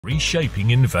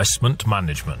Reshaping investment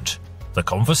management. The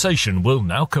conversation will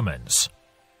now commence.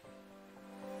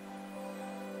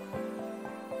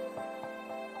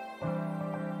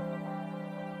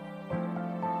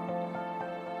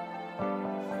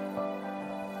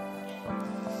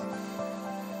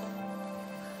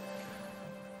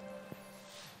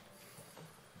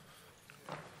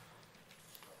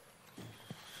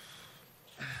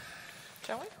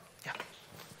 Shall we? Yeah.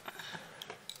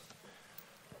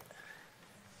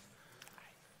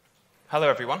 Hello,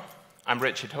 everyone. I'm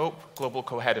Richard Hope, Global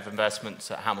Co-Head of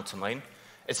Investments at Hamilton Lane.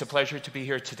 It's a pleasure to be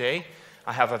here today.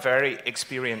 I have a very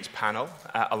experienced panel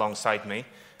alongside me,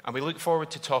 and we look forward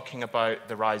to talking about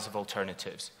the rise of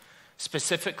alternatives.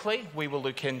 Specifically, we will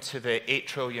look into the $8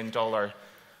 trillion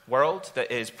world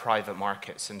that is private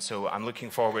markets, and so I'm looking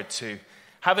forward to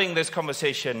having this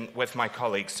conversation with my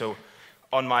colleagues. So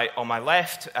on my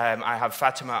left, I have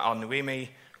Fatima Al Noaimi,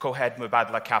 Co-Head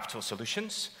Mubadala Capital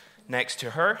Solutions. Next to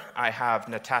her, I have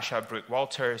Natasha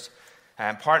Brook-Walters,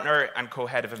 Partner and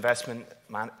Co-Head of Investment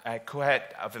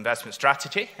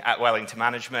Strategy at Wellington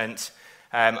Management.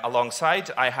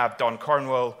 Alongside, I have Don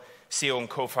Cornwell, CEO and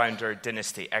Co-Founder,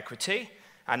 Dynasty Equity.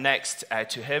 And next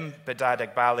to him, Behdad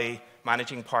Eghbali,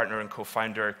 Managing Partner and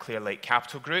Co-Founder, Clearlake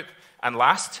Capital Group. And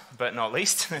last but not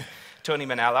least, Tony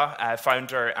Minella,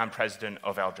 Founder and President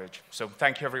of Eldridge. So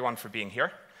thank you, everyone, for being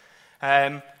here.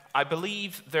 I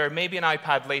believe there may be an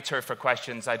iPad later for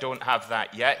questions. I don't have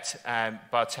that yet,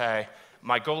 but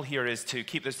my goal here is to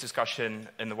keep this discussion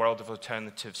in the world of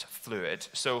alternatives fluid.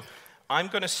 So I'm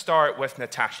going to start with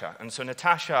Natasha. And so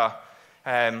Natasha,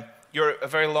 you're a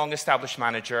very long-established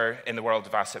manager in the world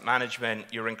of asset management.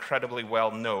 You're incredibly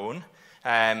well known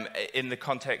in the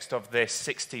context of this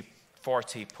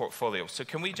 60/40 portfolio. So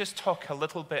can we just talk a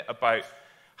little bit about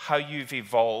how you've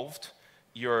evolved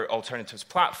your alternatives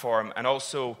platform, and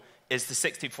also, is the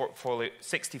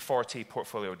 60/40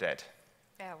 portfolio dead?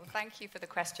 Yeah, well, thank you for the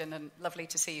question, and lovely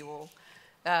to see you all.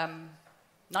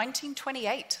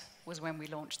 1928 was when we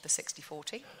launched the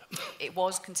 60/40. It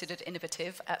was considered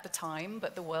innovative at the time,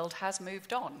 but the world has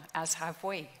moved on, as have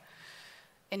we.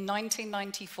 In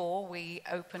 1994, we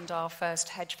opened our first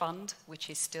hedge fund, which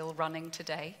is still running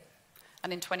today.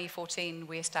 And in 2014,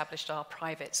 we established our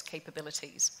privates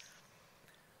capabilities.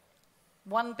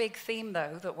 One big theme,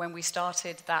 though, that when we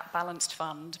started that balanced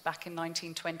fund back in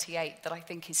 1928 that I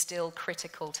think is still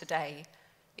critical today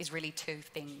is really two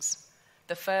things.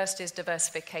 The first is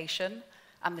diversification,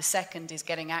 and the second is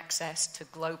getting access to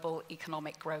global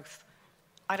economic growth.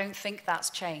 I don't think that's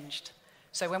changed.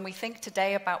 So when we think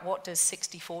today about what does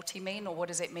 60/40 mean, or what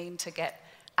does it mean to get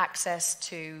access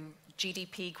to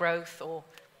GDP growth, or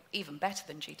even better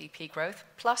than GDP growth,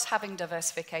 plus having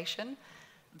diversification,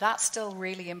 that's still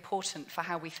really important for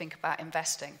how we think about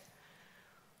investing.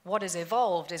 What has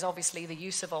evolved is obviously the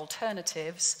use of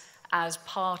alternatives as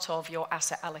part of your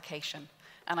asset allocation.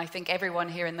 And I think everyone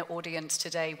here in the audience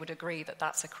today would agree that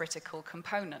that's a critical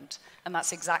component. And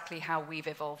that's exactly how we've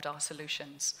evolved our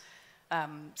solutions.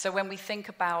 So when we think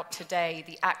about today,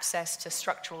 the access to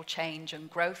structural change and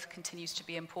growth continues to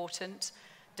be important.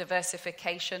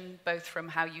 Diversification, both from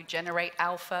how you generate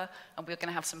alpha, and we're going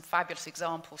to have some fabulous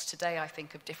examples today, I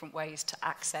think, of different ways to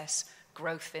access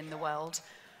growth in the world.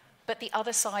 But the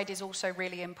other side is also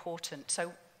really important.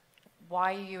 So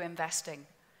why are you investing?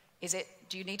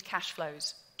 Do you need cash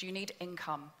flows? Do you need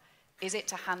income? Is it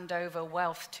to hand over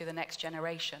wealth to the next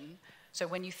generation? So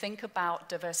when you think about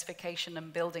diversification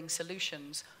and building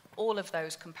solutions, all of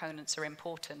those components are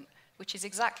important, which is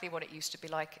exactly what it used to be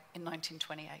like in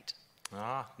 1928.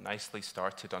 Nicely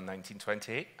started on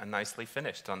 1928 and nicely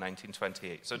finished on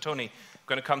 1928. So Tony, I'm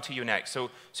going to come to you next. So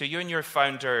you and your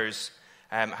founders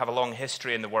have a long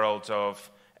history in the world of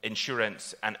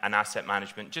insurance and asset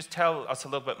management. Just tell us a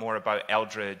little bit more about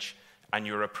Eldridge and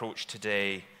your approach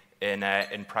today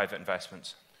in private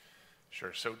investments.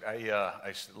 Sure. So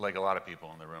I, like a lot of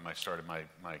people in the room, I started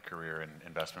my career in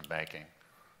investment banking.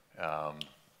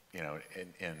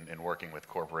 In working with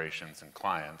corporations and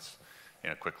clients,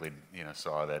 quickly,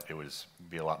 saw that it would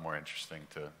be a lot more interesting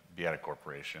to be at a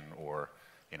corporation or,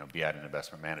 be at an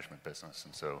investment management business.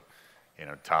 And so,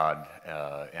 Todd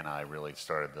and I really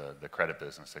started the credit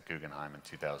business at Guggenheim in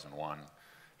 2001,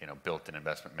 built an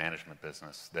investment management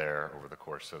business there over the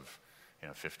course of,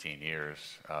 15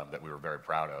 years that we were very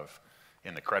proud of.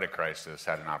 In the credit crisis,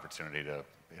 had an opportunity to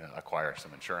acquire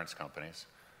some insurance companies.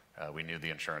 We knew the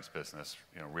insurance business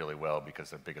really well because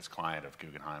the biggest client of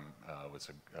Guggenheim was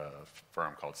a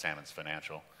firm called Salmons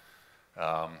Financial.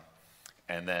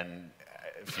 And then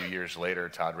a few years later,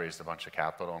 Todd raised a bunch of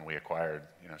capital, and we acquired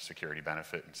Security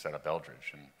Benefit and set up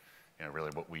Eldridge. And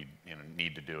really what we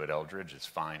need to do at Eldridge is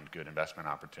find good investment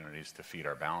opportunities to feed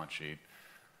our balance sheet.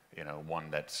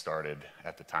 One that started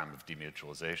at the time of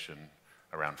demutualization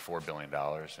around $4 billion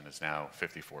and is now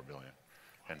 $54 billion.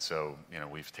 And so,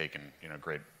 we've taken,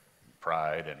 great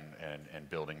pride in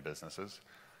building businesses.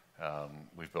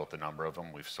 We've built a number of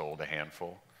them. We've sold a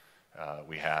handful.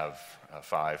 We have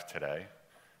 5 today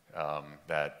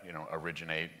that,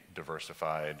 originate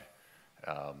diversified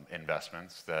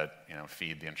investments that,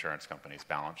 feed the insurance company's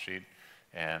balance sheet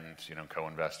and,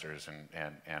 co-investors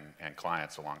and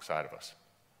clients alongside of us.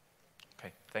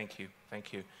 Okay, thank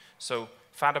you. So,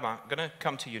 Fatima, I'm going to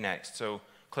come to you next. So,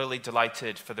 clearly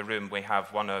delighted for the room. We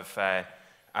have one of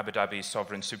Abu Dhabi's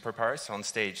sovereign superpowers on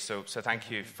stage. So thank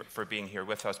you for being here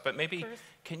with us. But maybe,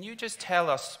 can you just tell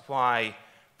us why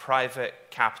private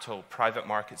capital, private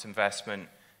markets investment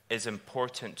is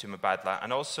important to Mubadala,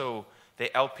 and also the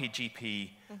LPGP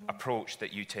approach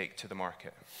that you take to the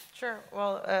market? Sure.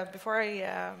 Well, before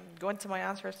I go into my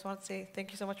answer, I just want to say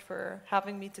thank you so much for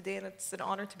having me today, and it's an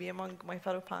honor to be among my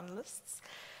fellow panelists.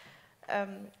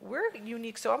 We're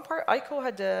unique. So I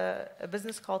co-had a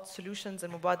business called Solutions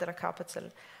and Mubadala Capital.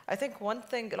 I think one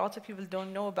thing a lot of people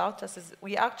don't know about us is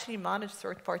we actually manage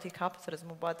third-party capital as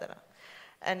Mubadala.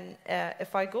 And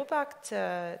if I go back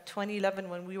to 2011,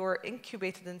 when we were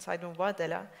incubated inside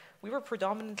Mubadala, we were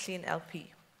predominantly an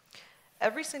LP.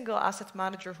 Every single asset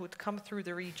manager who would come through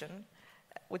the region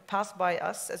would pass by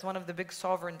us as one of the big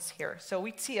sovereigns here. So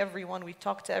we'd see everyone, we'd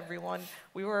talk to everyone.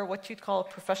 We were what you'd call a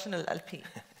professional LP.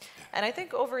 And I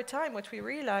think over time, what we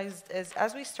realized is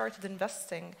as we started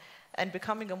investing and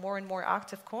becoming a more and more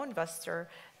active co-investor,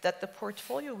 that the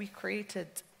portfolio we created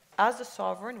as a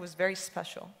sovereign was very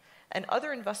special. And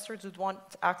other investors would want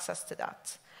access to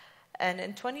that. And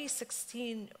in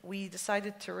 2016, we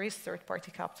decided to raise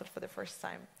third-party capital for the first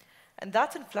time. And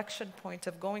that inflection point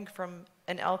of going from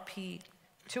an LP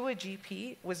to a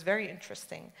GP was very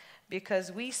interesting,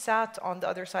 because we sat on the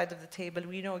other side of the table.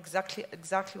 We know exactly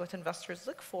what investors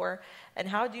look for, and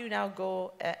how do you now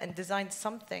go and design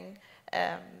something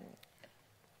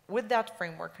with that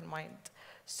framework in mind.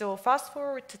 So fast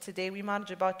forward to today, we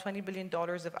manage about $20 billion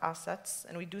of assets,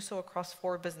 and we do so across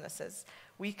 4 businesses.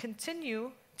 We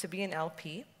continue to be an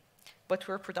LP, but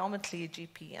we're predominantly a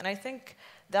GP. And I think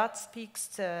that speaks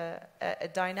to a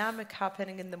dynamic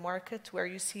happening in the market where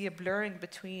you see a blurring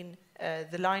between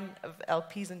the line of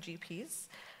LPs and GPs.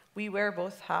 We wear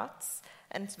both hats,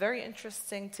 and it's very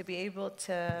interesting to be able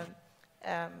to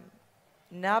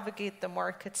navigate the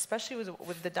market, especially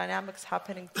with the dynamics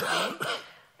happening today,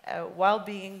 while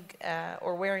being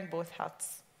or wearing both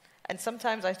hats. And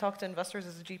sometimes I talk to investors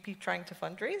as a GP trying to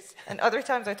fundraise, and other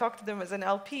times I talk to them as an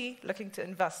LP looking to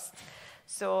invest.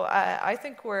 So I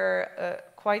think we're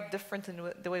quite different in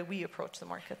the way we approach the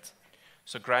market.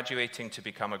 So graduating to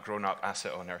become a grown-up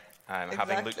asset owner,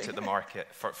 having looked at the market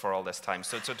for all this time.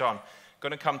 So Don,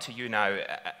 going to come to you now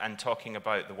and talking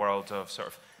about the world of sort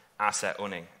of asset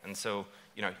owning. And so,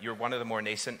 you're one of the more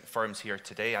nascent firms here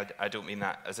today. I don't mean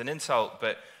that as an insult,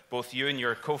 but both you and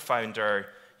your co-founder,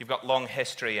 you've got long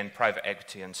history in private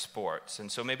equity and sports. And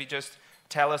so maybe just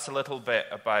tell us a little bit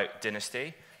about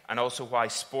Dynasty, and also why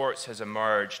sports has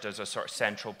emerged as a sort of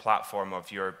central platform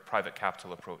of your private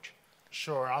capital approach.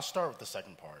 Sure, I'll start with the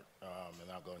second part, and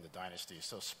then I'll go into Dynasty.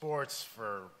 So sports,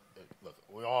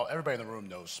 everybody in the room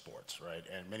knows sports, right?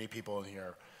 And many people in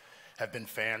here have been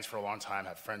fans for a long time,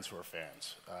 have friends who are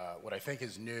fans. What I think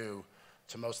is new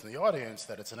to most in the audience,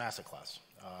 that it's an asset class.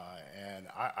 And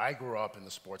I grew up in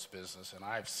the sports business, and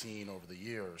I've seen over the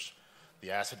years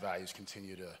the asset values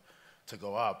continue to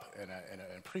go up in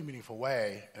a pretty meaningful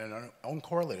way, in an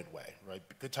uncorrelated way, right?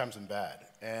 Good times and bad.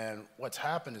 And what's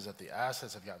happened is that the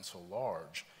assets have gotten so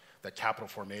large that capital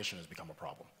formation has become a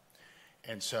problem.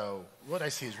 And so what I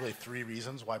see is really 3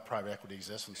 reasons why private equity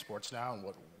exists in sports now, and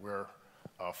what we're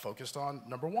focused on.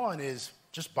 Number one is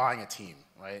just buying a team,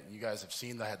 right? You guys have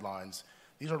seen the headlines.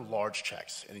 These are large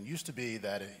checks. And it used to be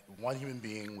that one human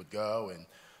being would go and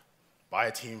buy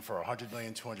a team for $100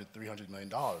 million, $200, $300 million.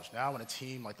 Now when a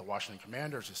team like the Washington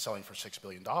Commanders is selling for $6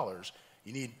 billion,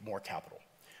 you need more capital.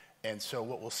 And so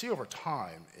what we'll see over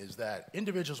time is that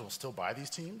individuals will still buy these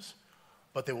teams,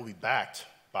 but they will be backed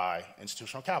by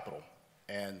institutional capital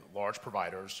and large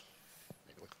providers,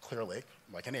 like Clearlake,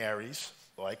 like an Ares,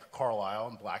 like Carlyle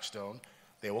and Blackstone.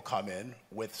 They will come in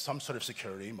with some sort of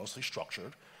security, mostly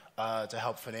structured, to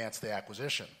help finance the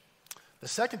acquisition. The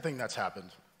second thing that's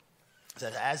happened is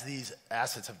that as these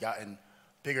assets have gotten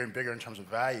bigger and bigger in terms of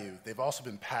value, they've also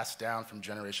been passed down from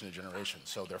generation to generation.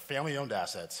 So they're family-owned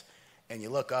assets, and you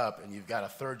look up and you've got a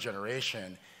 3rd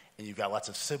generation, and you've got lots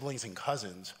of siblings and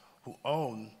cousins who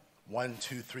own 1%,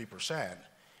 2%, 3%,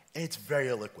 it's very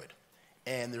illiquid.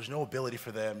 And there's no ability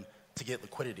for them to get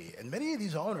liquidity. And many of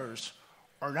these owners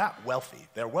are not wealthy.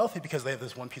 They're wealthy because they have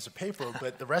this one piece of paper,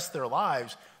 but the rest of their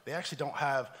lives, they actually don't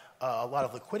have a lot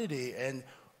of liquidity. And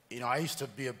I used to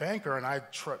be a banker, and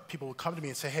people would come to me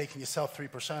and say, hey, can you sell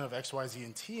 3% of X, Y, Z,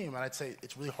 and team? And I'd say,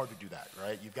 it's really hard to do that,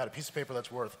 right? You've got a piece of paper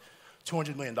that's worth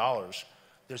 $200 million.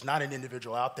 There's not an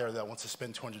individual out there that wants to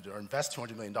spend or invest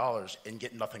 $200 million and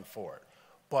get nothing for it.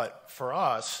 But for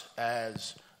us,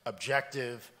 as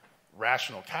objective,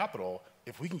 rational capital,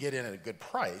 if we can get in at a good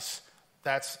price,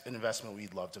 that's an investment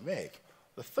we'd love to make.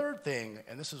 The third thing,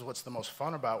 and this is what's the most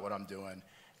fun about what I'm doing,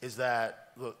 is that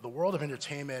the world of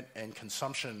entertainment and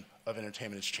consumption of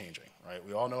entertainment is changing, right?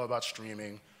 We all know about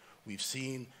streaming. We've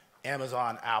seen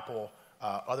Amazon, Apple,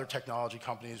 other technology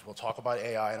companies, we'll talk about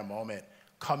AI in a moment,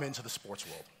 come into the sports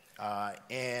world.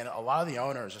 And a lot of the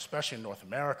owners, especially in North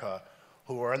America,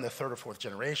 who are in the third or fourth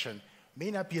generation,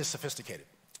 may not be as sophisticated.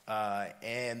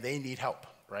 And they need help,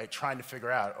 right? Trying to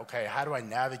figure out, okay, how do I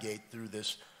navigate through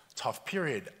this tough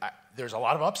period? There's a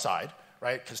lot of upside,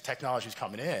 right? Because technology is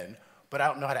coming in, but I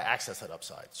don't know how to access that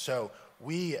upside. So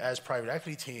we, as private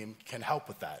equity team, can help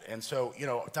with that. And so,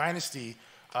 Dynasty,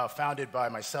 founded by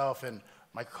myself and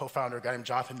my co-founder, a guy named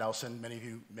Jonathan Nelson, many of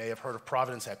you may have heard of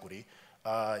Providence Equity.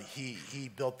 He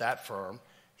built that firm.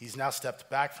 He's now stepped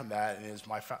back from that and is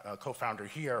my co-founder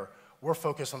here. We're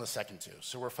focused on the second two.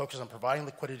 So we're focused on providing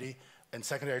liquidity and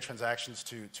secondary transactions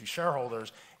to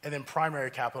shareholders, and then primary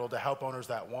capital to help owners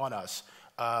that want us,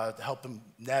 to help them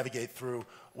navigate through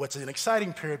what's an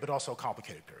exciting period, but also a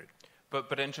complicated period.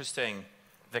 But interesting,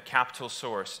 the capital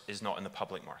source is not in the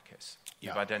public markets.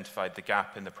 You've identified the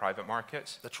gap in the private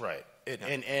markets. That's right.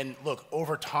 And look,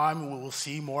 over time, we will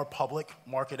see more public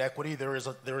market equity. There is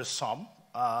some.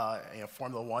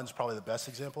 Formula One's probably the best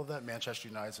example of that. Manchester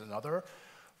United's another.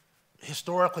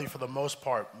 Historically, for the most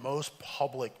part, most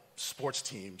public sports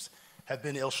teams have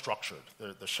been ill-structured.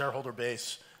 The shareholder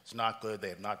base is not good. They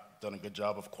have not done a good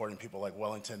job of courting people like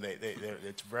Wellington.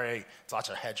 It's lots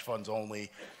of hedge funds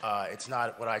only. It's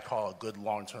not what I call a good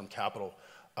long-term capital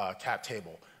cap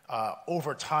table.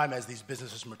 Over time, as these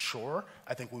businesses mature,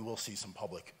 I think we will see some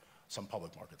public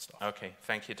market stuff. Okay,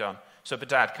 thank you, Don. So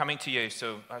Behdad, coming to you.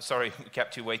 So sorry, we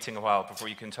kept you waiting a while before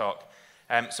you can talk.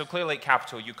 So Clearlake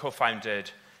Capital, you co-founded.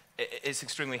 It's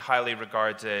extremely highly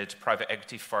regarded private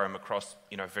equity firm across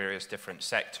various different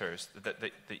sectors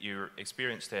that you're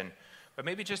experienced in. But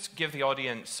maybe just give the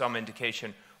audience some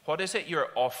indication, what is it you're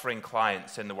offering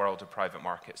clients in the world of private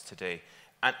markets today?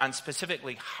 And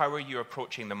specifically, how are you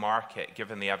approaching the market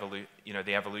given the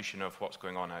evolution of what's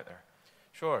going on out there?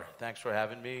 Sure. Thanks for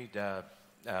having me. To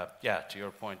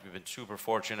your point, we've been super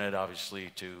fortunate, obviously,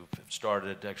 to have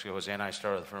started. Actually, Jose and I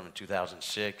started the firm in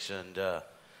 2006, and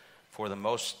for the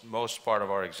most part of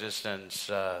our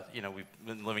existence, we've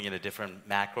been living in a different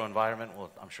macro environment. We'll,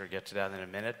 I'm sure, get to that in a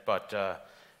minute. But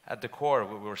at the core,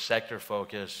 we're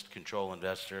sector-focused, control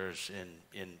investors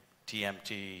in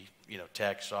TMT,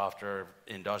 tech, software,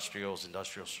 industrial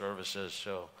services.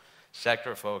 So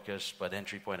sector-focused, but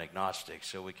entry point agnostic.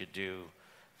 So we could do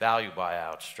value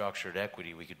buyouts, structured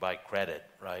equity. We could buy credit,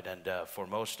 right? And for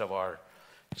most of our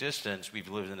existence, we've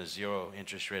lived in a zero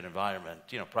interest rate environment.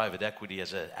 Private equity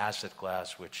as an asset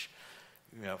class, which,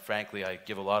 frankly, I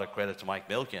give a lot of credit to Mike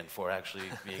Milken for actually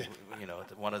being,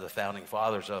 one of the founding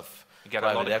fathers of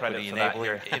private equity,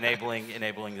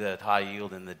 enabling the high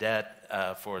yield and the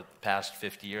debt for the past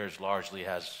 50 years. Largely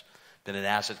has been an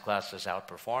asset class that's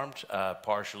outperformed,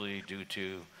 partially due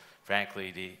to,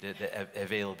 frankly, the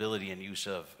availability and use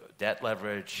of debt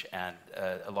leverage, and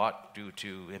a lot due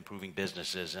to improving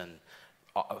businesses and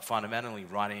fundamentally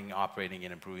operating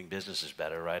and improving businesses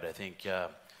better, right? I think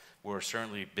we're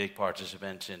certainly big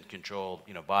participants in controlled,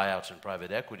 buyouts and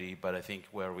private equity, but I think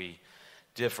where we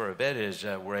differ a bit is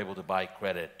we're able to buy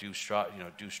credit, do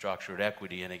structured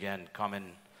equity, and again,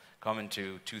 coming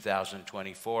to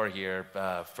 2024 here,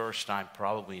 first time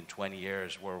probably in 20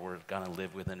 years where we're going to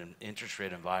live within an interest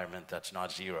rate environment that's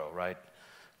not zero, right?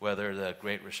 Whether the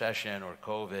Great Recession or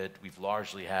COVID, we've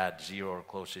largely had zero or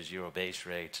close to zero base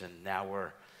rates, and now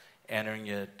we're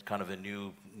entering a kind of a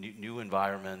new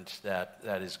environment that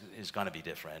is going to be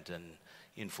different, and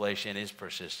inflation is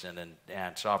persistent,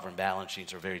 and sovereign balance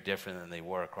sheets are very different than they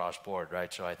were across board,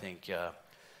 right? So I think,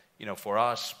 for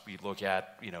us, we look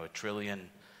at, $1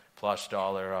 trillion+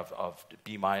 of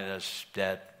B-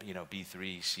 debt,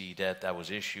 B3, C debt that was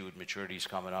issued, maturities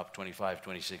coming up 25,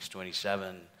 26,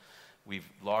 27. We've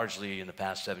largely, in the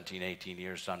past 17, 18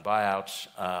 years, done buyouts.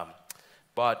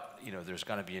 But, there's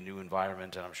going to be a new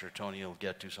environment, and I'm sure Tony will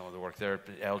get to some of the work there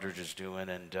Eldridge is doing.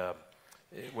 And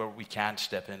where we can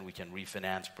step in, we can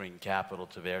refinance, bring capital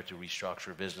to bear to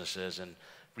restructure businesses and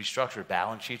restructure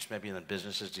balance sheets. Maybe in the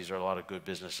businesses, these are a lot of good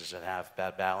businesses that have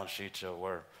bad balance sheets.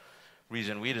 So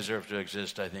reason we deserve to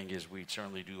exist, I think, is we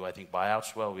certainly do, I think,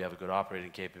 buyouts well. We have a good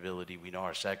operating capability. We know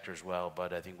our sectors well,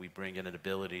 but I think we bring in an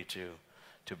ability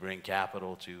to bring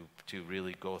capital to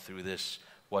really go through this,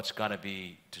 what's going to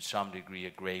be, to some degree, a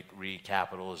great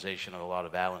recapitalization of a lot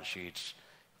of balance sheets,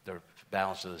 the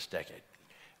balance of this decade.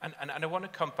 And I want to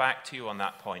come back to you on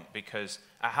that point, because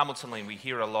at Hamilton Lane we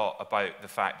hear a lot about the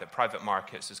fact that private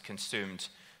markets has consumed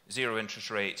zero interest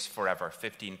rates forever,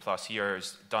 15 plus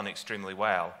years, done extremely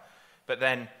well. But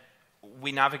then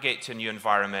we navigate to a new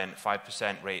environment,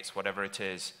 5% rates, whatever it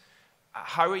is.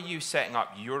 How are you setting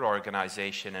up your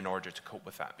organization in order to cope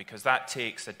with that? Because that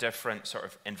takes a different sort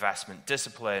of investment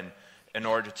discipline in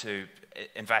order to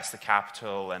invest the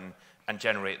capital and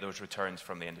generate those returns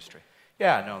from the industry.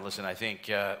 Yeah, no, listen, I think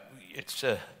it's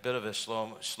a bit of a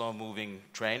slow-moving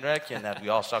train wreck in that we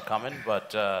all saw coming,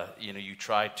 but you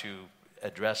try to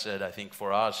address it. I think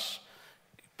for us,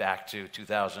 back to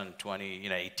 2020,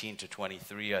 18 to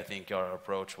 23, I think our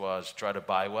approach was try to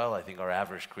buy well. I think our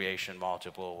average creation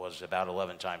multiple was about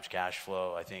 11 times cash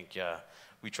flow. I think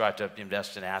we tried to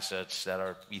invest in assets that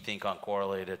are, we think,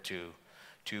 uncorrelated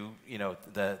to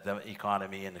the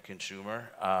economy and the consumer.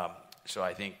 So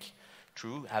I think,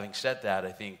 true. Having said that,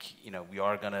 I think we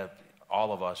are going to,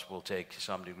 all of us will take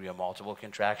some degree of multiple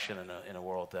contraction in a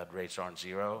world that rates aren't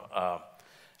zero.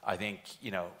 I think,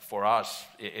 for us,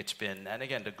 it's been, and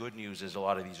again, the good news is a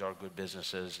lot of these are good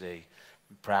businesses. They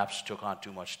perhaps took on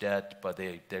too much debt, but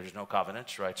there's no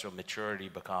covenants, right? So maturity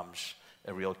becomes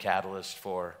a real catalyst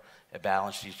for a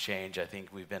balance sheet change. I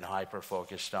think we've been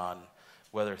hyper-focused on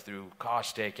whether through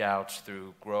cost takeouts,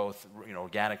 through growth,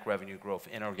 organic revenue growth,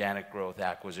 inorganic growth,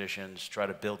 acquisitions, try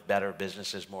to build better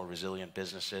businesses, more resilient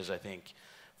businesses. I think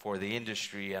for the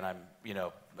industry, and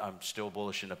I'm still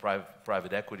bullish in the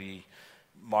private equity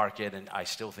market, and I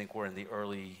still think we're in the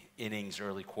early innings,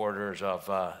 early quarters of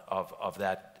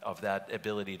that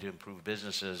ability to improve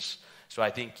businesses. So I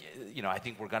think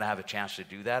we're going to have a chance to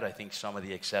do that. I think some of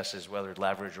the excesses, whether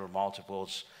leverage or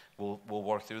multiples, will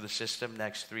work through the system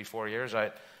next 3-4 years.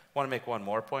 I want to make one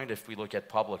more point. If we look at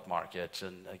public markets,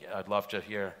 and I'd love to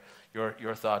hear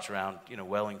your thoughts around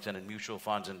Wellington and mutual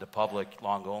funds and the public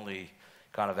long-only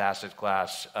kind of asset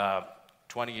class.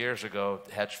 20 years ago,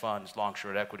 hedge funds,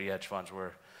 long-short equity hedge funds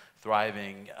were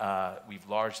thriving. We've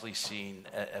largely seen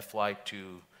a flight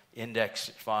to index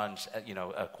funds,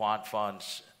 quant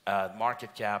funds,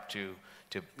 market cap to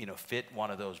fit one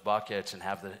of those buckets and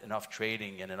have enough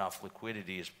trading and enough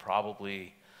liquidity is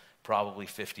probably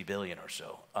 $50 billion or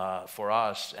so. For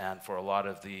us and for a lot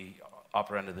of the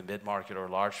upper end of the mid-market or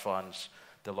large funds,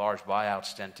 the large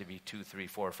buyouts tend to be $2,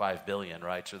 $3, $4, $5 billion,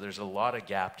 right? So there's a lot of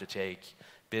gap to take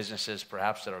businesses,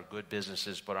 perhaps that are good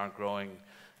businesses but aren't growing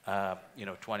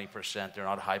 20%. They're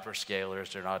not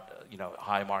hyperscalers. They're not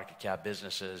high market cap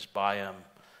businesses. Buy them,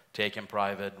 take them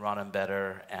private, run them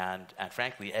better, and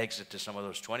frankly exit to some of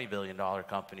those $20 billion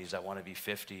companies that want to be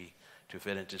 50 to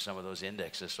fit into some of those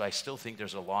indexes. So I still think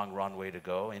there's a long runway to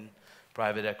go in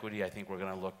private equity. I think we're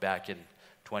going to look back in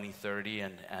 2030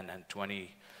 and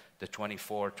the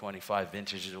 24, 25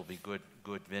 vintages will be good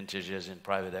vintages in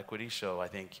private equity. So I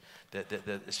think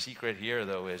the secret here,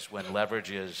 though, is when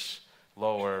leverage is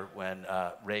lower, when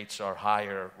rates are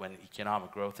higher, when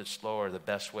economic growth is slower, the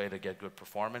best way to get good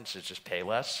performance is just pay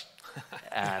less.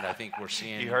 And I think we're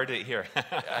seeing. You heard it here.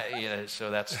 So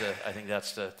that's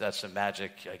the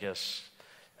magic, I guess,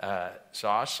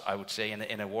 sauce. I would say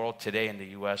in a world today in the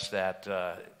U.S. that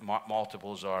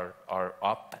multiples are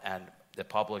up and the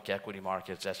public equity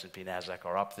markets, S&P, NASDAQ,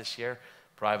 are up this year.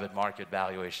 Private market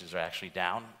valuations are actually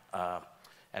down.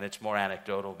 And it's more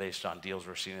anecdotal based on deals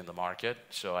we're seeing in the market.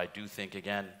 So I do think,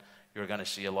 again, you're going to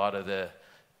see a lot of the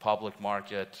public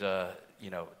market,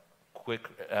 quick,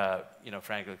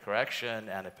 frankly, correction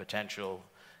and a potential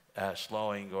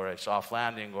slowing or a soft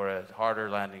landing or a harder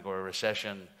landing or a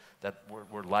recession that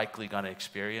we're likely going to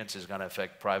experience is going to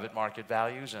affect private market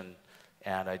values. And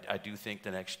I do think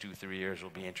the next 2-3 years will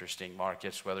be interesting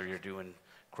markets, whether you're doing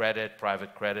credit,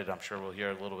 private credit. I'm sure we'll hear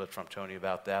a little bit from Tony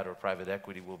about that, or private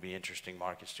equity will be interesting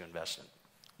markets to invest in.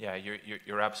 Yeah,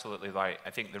 you're absolutely right. I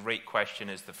think the rate question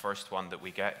is the first one that we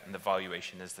get, and the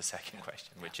valuation is the second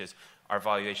question, which is, are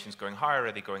valuations going higher,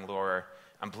 are they going lower?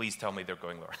 And please tell me they're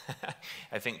going lower.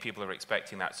 I think people are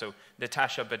expecting that. So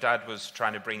Natasha, Behdad was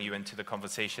trying to bring you into the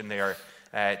conversation there,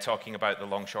 talking about the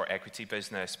long-short equity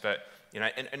business. But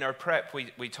in our prep,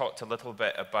 we talked a little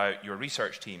bit about your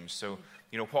research teams. So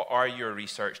what are your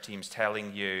research teams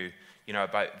telling you?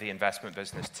 about the investment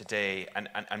business today, and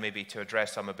maybe to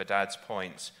address some of Behdad's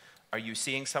points, are you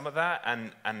seeing some of that,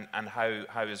 and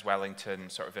how is Wellington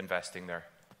sort of investing there?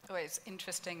 Well, it's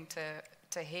interesting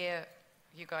to hear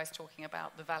you guys talking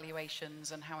about the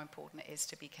valuations and how important it is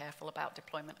to be careful about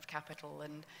deployment of capital.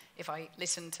 And if I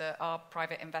listen to our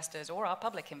private investors or our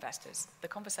public investors, the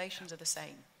conversations are the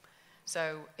same.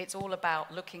 So it's all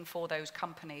about looking for those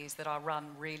companies that are run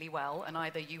really well, and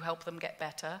either you help them get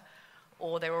better,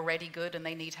 or they're already good and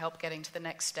they need help getting to the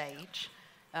next stage.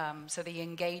 So the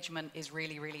engagement is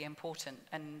really, really important.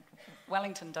 And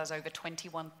Wellington does over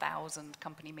 21,000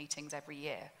 company meetings every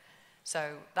year.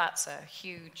 So that's a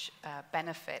huge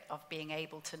benefit of being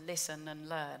able to listen and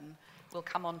learn. We'll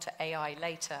come on to AI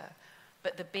later.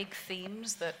 But the big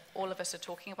themes that all of us are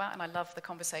talking about, and I love the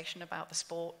conversation about the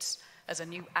sports as a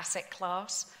new asset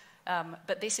class,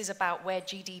 but this is about where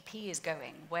GDP is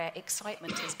going, where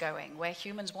excitement is going, where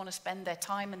humans want to spend their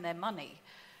time and their money.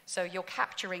 So you're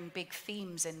capturing big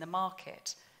themes in the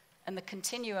market. And the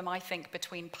continuum, I think,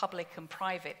 between public and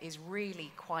private is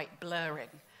really quite blurring.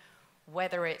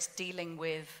 Whether it's dealing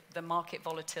with the market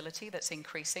volatility that's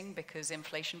increasing because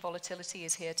inflation volatility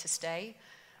is here to stay.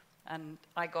 And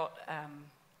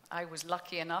I was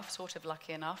lucky enough, sort of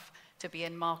lucky enough, to be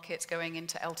in markets going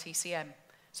into LTCM.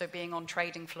 So being on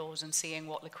trading floors and seeing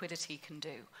what liquidity can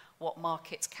do, what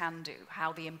markets can do,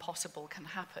 how the impossible can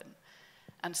happen.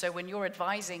 And so when you're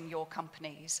advising your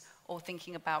companies or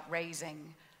thinking about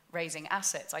raising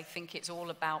assets, I think it's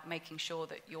all about making sure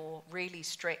that you're really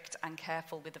strict and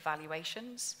careful with the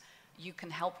valuations. You can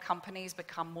help companies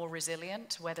become more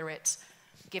resilient, whether it's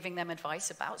giving them advice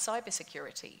about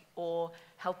cybersecurity or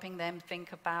helping them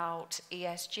think about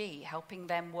ESG, helping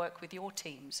them work with your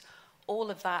teams.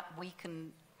 All of that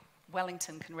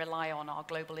Wellington can rely on our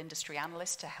global industry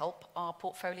analysts to help our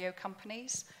portfolio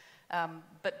companies.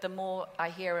 But the more I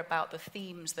hear about the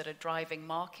themes that are driving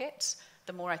markets,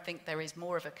 the more I think there is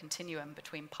more of a continuum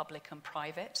between public and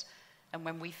private. And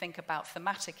when we think about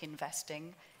thematic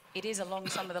investing, it is along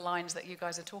some of the lines that you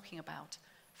guys are talking about.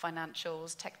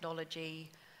 Financials, technology,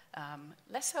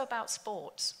 less so about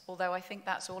sports, although I think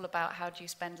that's all about how do you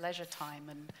spend leisure time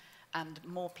and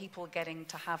more people getting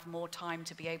to have more time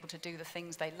to be able to do the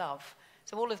things they love.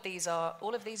 So all of these are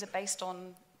based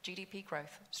on GDP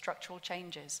growth, structural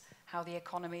changes, how the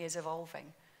economy is evolving.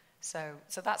 So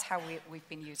that's how we've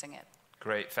been using it.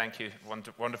 Great, thank you.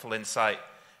 Wonderful insight.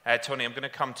 Tony, I'm going to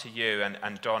come to you,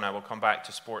 and Donna, we'll come back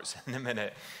to sports in a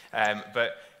minute.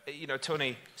 But,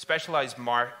 Tony, specialized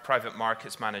private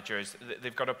markets managers,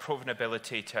 they've got a proven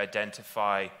ability to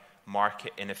identify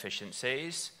market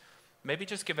inefficiencies. Maybe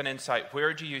just give an insight,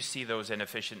 where do you see those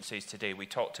inefficiencies today? We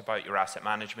talked about your asset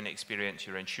management experience,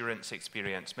 your insurance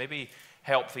experience. Maybe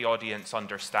help the audience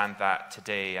understand that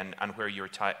today and where your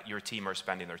team are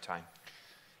spending their time.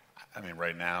 I mean,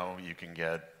 right now you can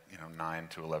get 9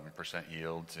 to 11%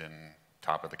 yields in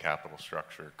top of the capital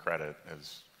structure credit,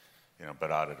 as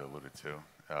Behdad had alluded to.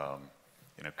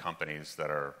 Companies that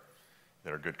are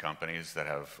good companies that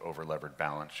have over-levered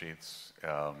balance sheets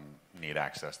need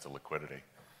access to liquidity.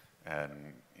 And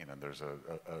there's a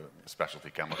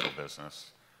specialty chemical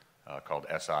business called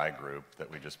SI Group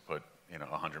that we just put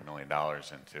 $100 million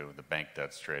into. The bank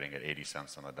debt's trading at 80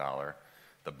 cents on the dollar.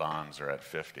 The bonds are at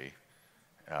 50.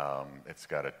 It's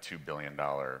got a $2 billion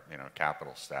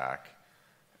capital stack,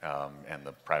 and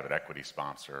the private equity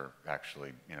sponsor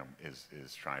actually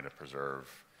is trying to preserve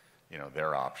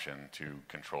their option to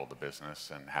control the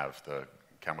business and have the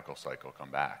chemical cycle come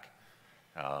back.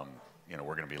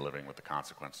 We're going to be living with the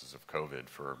consequences of COVID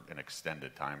for an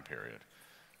extended time period.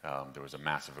 There was a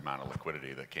massive amount of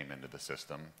liquidity that came into the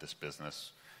system. This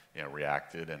business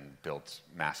reacted and built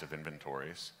massive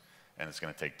inventories. And it's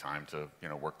going to take time to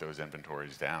work those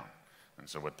inventories down. And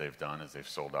so what they've done is they've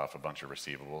sold off a bunch of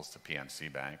receivables to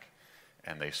PNC Bank,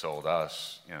 and they sold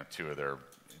us two of their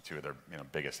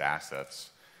biggest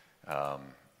assets,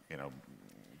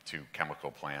 to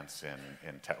chemical plants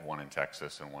one in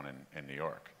Texas and one in New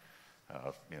York,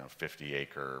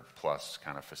 50-acre plus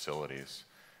kind of facilities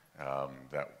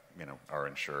that are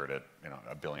insured at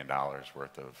 $1 billion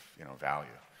worth of value.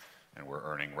 And we're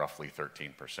earning roughly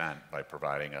 13% by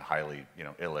providing a highly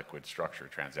illiquid structure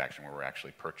transaction where we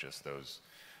actually purchase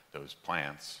those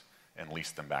plants and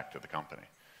lease them back to the company.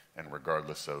 And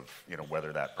regardless of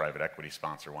whether that private equity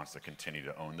sponsor wants to continue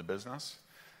to own the business,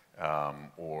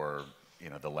 or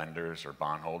the lenders or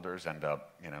bondholders end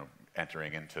up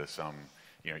entering into some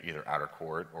either out of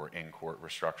court or in court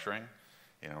restructuring,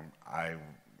 I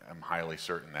am highly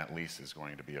certain that lease is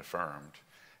going to be affirmed.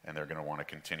 And they're going to want to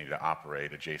continue to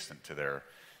operate adjacent to their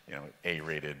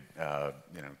A-rated,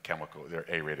 chemical, they're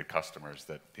A-rated customers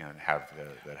that have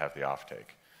the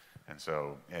offtake, and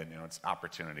so it's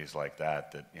opportunities like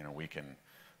that we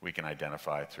can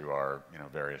identify through our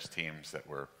various teams that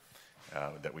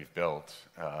we've built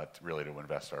to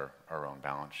invest our own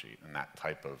balance sheet, and that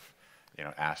type of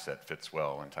asset fits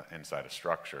well inside of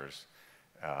structures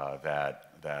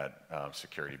that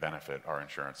security benefit our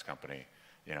insurance company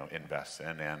invests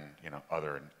in, and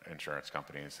other insurance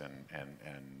companies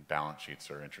and balance sheets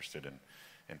are interested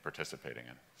in participating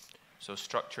in. So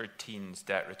structured teens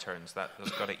debt returns,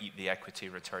 that's got to eat the equity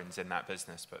returns in that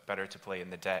business, but better to play in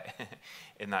the debt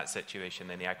in that situation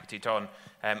than the equity. Don,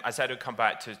 I said I'd come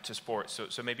back to sports,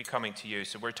 so maybe coming to you.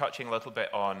 So we're touching a little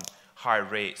bit on higher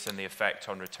rates and the effect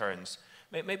on returns.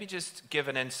 Maybe just give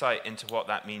an insight into what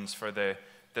that means for the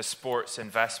sports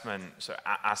investment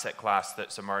asset class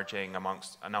that's emerging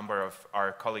amongst a number of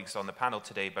our colleagues on the panel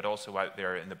today, but also out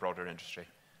there in the broader industry.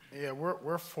 Yeah,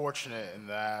 we're fortunate in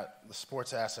that the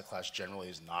sports asset class generally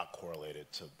is not correlated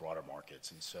to broader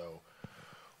markets, and so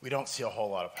we don't see a whole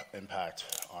lot of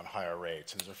impact on higher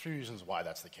rates. And there's a few reasons why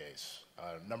that's the case.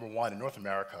 Number one, in North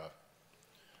America,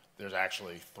 there's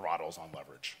actually throttles on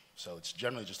leverage. So it's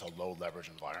generally just a low leverage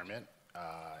environment,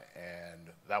 and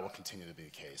that will continue to be the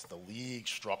case. The league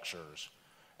structures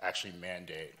actually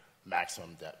mandate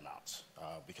maximum debt amounts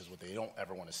because what they don't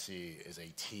ever want to see is a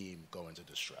team go into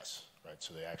distress, right?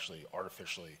 So they actually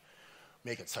artificially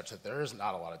make it such that there is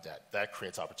not a lot of debt. That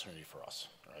creates opportunity for us,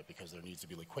 right? Because there needs to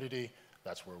be liquidity.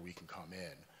 That's where we can come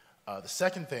in. The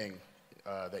second thing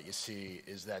that you see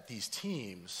is that these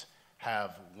teams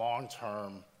have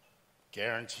long-term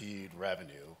guaranteed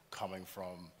revenue coming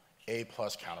from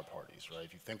A-plus counterparties, right?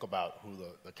 If you think about who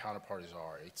the counterparties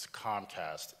are, it's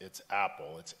Comcast, it's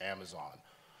Apple, it's Amazon.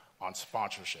 On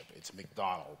sponsorship, it's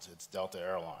McDonald's, it's Delta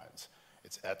Airlines,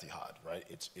 it's Etihad, right?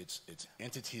 It's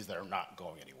entities that are not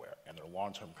going anywhere, and they're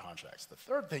long-term contracts. The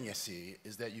third thing you see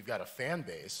is that you've got a fan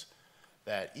base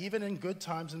that even in good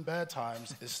times and bad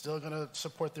times is still going to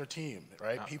support their team,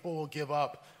 right? Yeah. People will give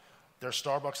up their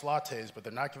Starbucks lattes, but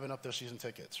they're not giving up their season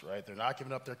tickets, right? They're not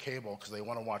giving up their cable because they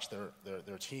want to watch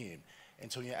their team.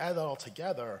 And so when you add that all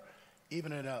together,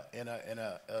 even in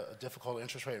a difficult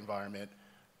interest rate environment,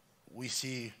 we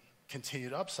see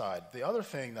continued upside. The other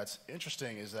thing that's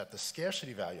interesting is that the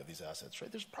scarcity value of these assets,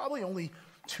 right? There's probably only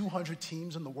 200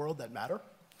 teams in the world that matter.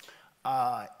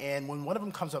 And when one of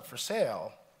them comes up for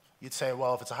sale, you'd say,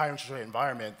 well, if it's a higher interest rate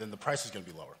environment, then the price is going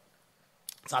to be lower.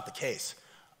 It's not the case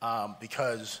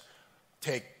because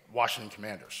take Washington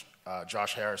Commanders.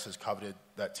 Josh Harris has coveted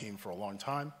that team for a long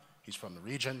time. He's from the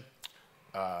region.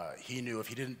 He knew if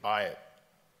he didn't buy it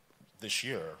this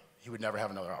year, he would never have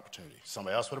another opportunity.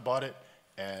 Somebody else would have bought it,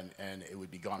 and it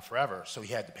would be gone forever, so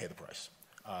he had to pay the price.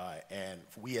 And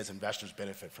we as investors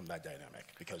benefit from that dynamic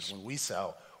because when we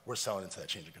sell, we're selling into that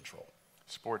change of control.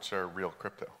 Sports are real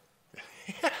crypto.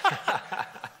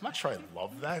 I'm not sure I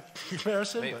love that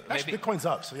comparison, but actually Bitcoin's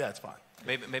up, so yeah, it's fine.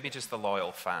 Maybe just the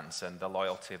loyal fans, and the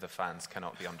loyalty of the fans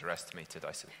cannot be underestimated,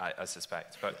 I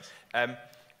suspect. But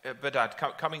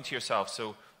Behdad, coming to yourself,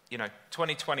 so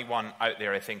 2021 out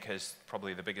there, I think, is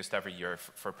probably the biggest ever year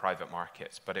for private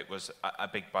markets, but it was a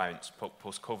big bounce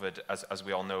post-COVID. As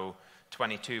we all know,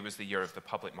 22 was the year of the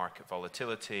public market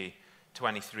volatility,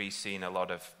 23 seen a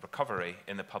lot of recovery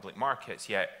in the public markets,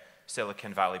 yet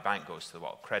Silicon Valley Bank goes to the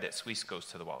wall, Credit Suisse goes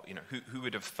to the wall. Who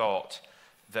would have thought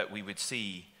that we would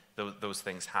see those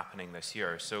things happening this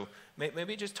year? So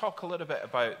maybe just talk a little bit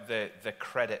about the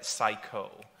credit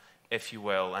cycle, if you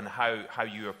will, and how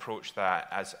you approach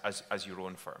that as your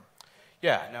own firm.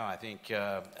 Yeah, no, I think,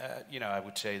 I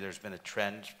would say there's been a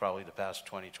trend probably the past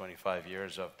 20, 25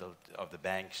 years of the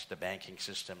banks, the banking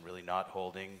system really not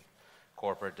holding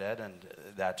corporate debt, and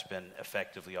that's been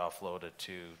effectively offloaded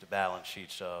to the balance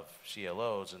sheets of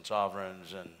CLOs and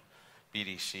sovereigns and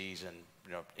BDCs and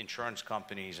insurance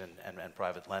companies and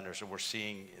private lenders. So we're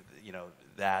seeing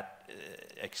that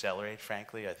accelerate,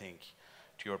 frankly. I think,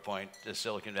 to your point, the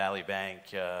Silicon Valley Bank,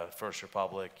 First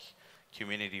Republic,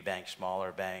 community bank,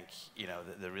 smaller bank,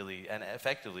 the really, and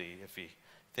effectively, if you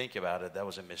think about it, that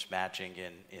was a mismatching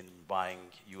in buying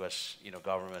U.S.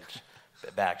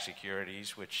 government-backed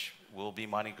securities, which will be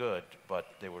money good, but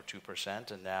they were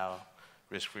 2%, and now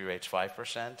risk-free rate's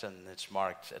 5%, and it's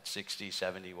marked at 60,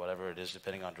 70, whatever it is,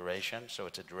 depending on duration. So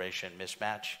it's a duration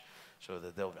mismatch. So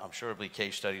I'm sure there'll be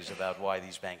case studies about why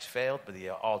these banks failed, but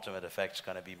the ultimate effect is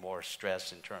going to be more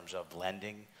stress in terms of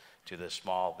lending to the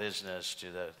small business,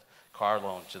 to the car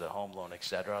loan, to the home loan, et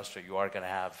cetera. So you are going to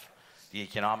have the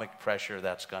economic pressure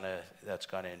that's going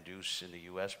to induce in the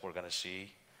U.S. we're going to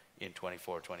see in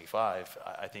 24, 25.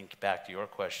 I think back to your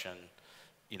question,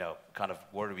 kind of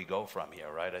where do we go from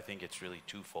here, right? I think it's really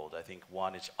twofold. I think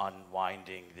one is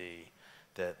unwinding the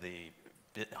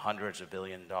hundreds of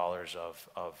 $billions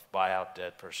of buyout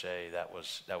debt per se that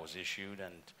was issued.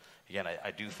 And again,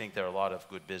 I do think there are a lot of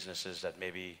good businesses that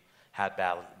maybe had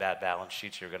bad balance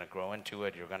sheets. You're going to grow into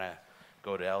it. You're going to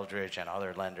go to Eldridge and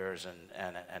other lenders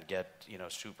and get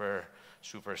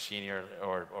super senior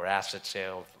or asset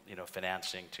sale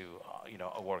financing to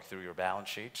work through your balance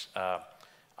sheets.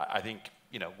 I think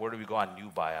where do we go on new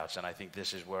buyouts? And I think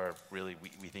this is where really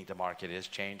we think the market is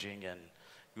changing, and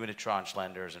unitranche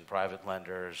lenders and private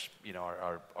lenders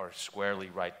are squarely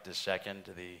right this second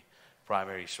the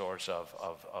primary source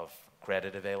of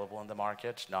credit available in the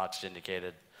markets, not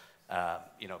syndicated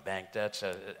bank debts,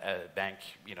 bank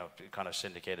kind of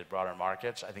syndicated broader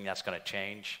markets. I think that's going to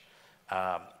change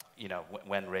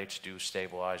when rates do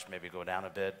stabilize, maybe go down a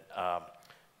bit.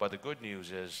 But the good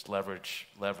news is leverage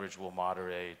will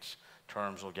moderate,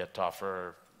 terms will get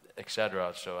tougher, et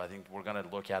cetera. So I think we're going to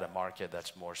look at a market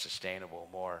that's more sustainable,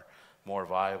 more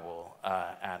viable,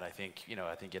 and I think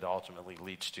it ultimately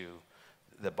leads to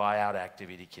the buyout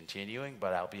activity continuing,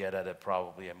 but albeit at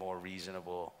probably a more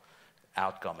reasonable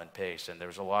outcome and pace. And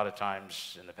there's a lot of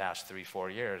times in the past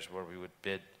 3-4 years where we would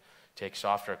take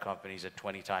software companies at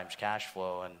 20 times cash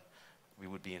flow, and we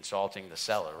would be insulting the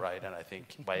seller, right? And I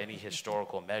think by any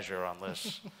historical measure,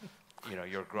 unless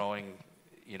you're growing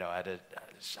at a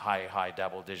high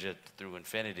double digit through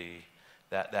infinity,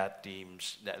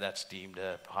 that's deemed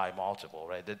a high multiple,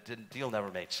 right? The deal never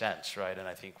made sense, right? And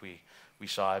I think we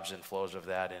saw ebbs and flows of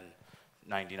that in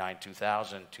 99,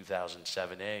 2000,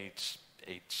 2007, 8,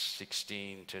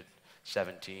 16 to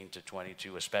 17 to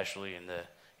 22, especially in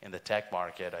the tech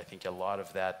market. I think a lot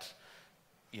of that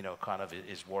kind of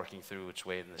is working through its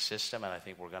way in the system, and I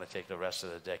think we're going to take the rest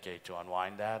of the decade to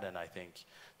unwind that. And I think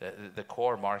the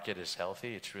core market is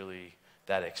healthy. It's really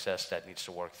that excess that needs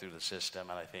to work through the system,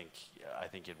 and I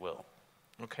think it will.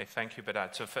 Okay, thank you,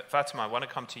 Behdad. So Fatima, I want to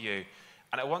come to you,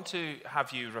 and I want to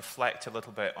have you reflect a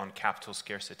little bit on capital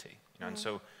scarcity. And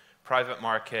so private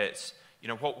markets,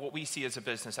 what we see as a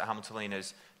business at Hamilton Lane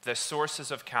is the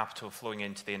sources of capital flowing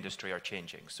into the industry are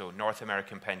changing. So North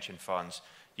American pension funds,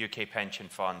 UK pension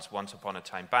funds, once upon a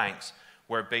time banks,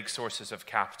 were big sources of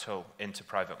capital into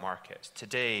private markets.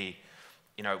 Today,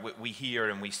 we hear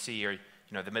and we see,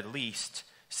 the Middle East,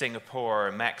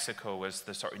 Singapore, Mexico as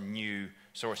the sort of new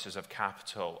sources of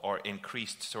capital or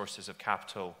increased sources of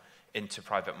capital into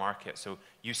private markets. So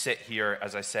you sit here,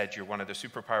 as I said, you're one of the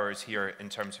superpowers here in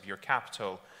terms of your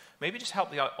capital. Maybe just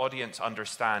help the audience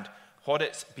understand what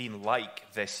it's been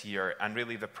like this year and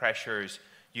really the pressures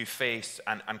you face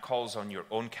and calls on your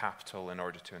own capital in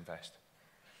order to invest.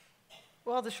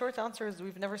 Well, the short answer is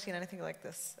we've never seen anything like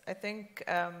this. I think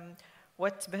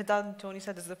what Behdad and Tony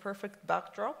said is the perfect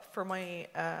backdrop for my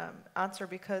answer,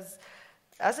 because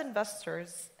as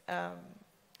investors,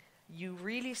 you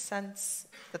really sense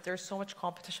that there's so much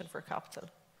competition for capital.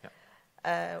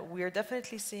 We are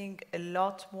definitely seeing a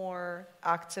lot more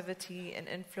activity and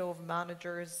inflow of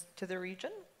managers to the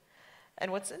region.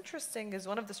 And what's interesting is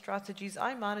one of the strategies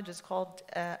I manage is called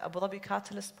Abu Dhabi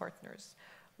Catalyst Partners,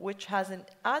 which has an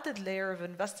added layer of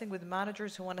investing with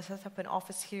managers who want to set up an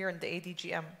office here in the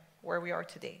ADGM, where we are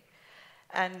today.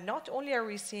 And not only are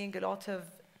we seeing a lot of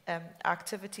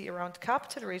activity around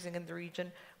capital raising in the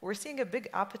region, we're seeing a big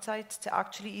appetite to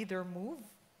actually either move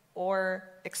or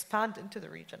expand into the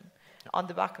region on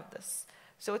the back of this.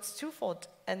 So it's twofold.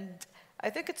 And I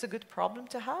think it's a good problem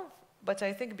to have. But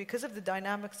I think because of the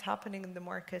dynamics happening in the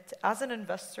market, as an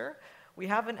investor, we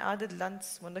have an added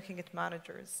lens when looking at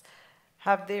managers.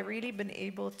 Have they really been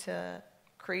able to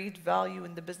create value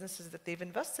in the businesses that they've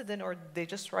invested in, or they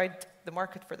just ride the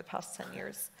market for the past 10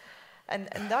 years? And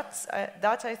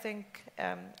that I think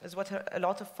is what a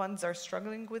lot of funds are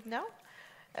struggling with now.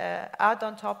 Add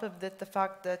on top of that the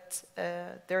fact that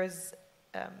there's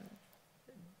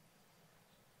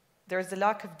a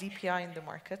lack of DPI in the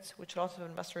market, which a lot of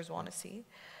investors want to see.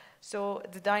 So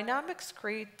the dynamics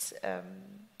create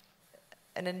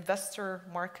an investor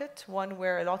market, one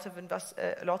where a lot of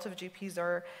GPs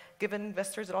are giving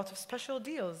investors a lot of special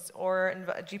deals, or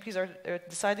GPs are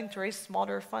deciding to raise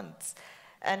smaller funds.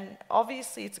 And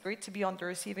obviously, it's great to be on the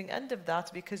receiving end of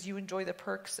that because you enjoy the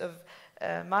perks of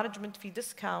management fee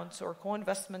discounts or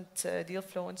co-investment deal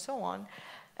flow and so on.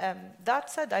 That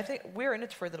said, I think we're in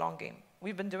it for the long game.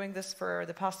 We've been doing this for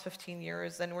the past 15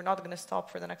 years, and we're not going to stop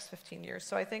for the next 15 years.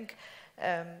 So I think,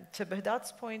 to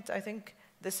Behdad's point, I think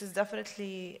this is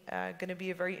definitely going to be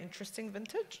a very interesting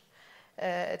vintage.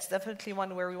 It's definitely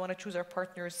one where we want to choose our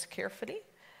partners carefully.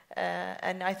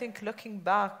 And I think looking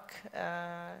back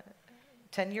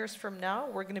 10 years from now,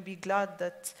 we're going to be glad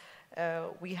that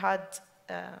we had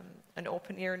an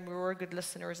open ear and we were good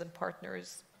listeners and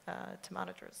partners to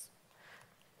managers.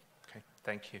 Okay,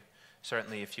 thank you.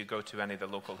 Certainly, if you go to any of the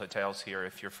local hotels here,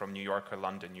 if you're from New York or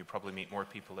London, you probably meet more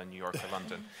people in New York or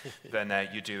London than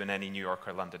you do in any New York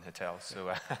or London hotel.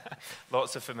 So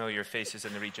lots of familiar faces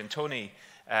in the region. Tony,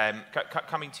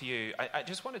 coming to you, I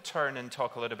just want to turn and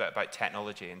talk a little bit about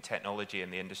technology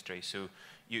in the industry. So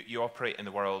you operate in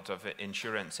the world of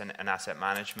insurance and asset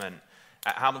management.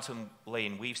 At Hamilton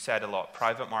Lane, we've said a lot,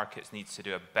 private markets needs to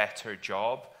do a better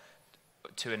job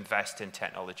to invest in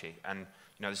technology. And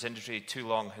this industry too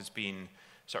long has been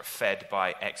sort of fed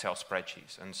by Excel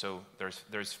spreadsheets. And so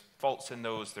there's faults in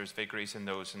those, there's vagaries in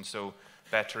those, and so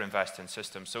better invest in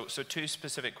systems. So two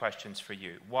specific questions for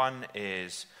you. One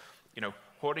is,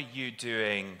 what are you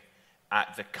doing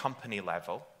at the company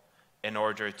level in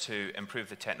order to improve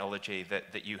the technology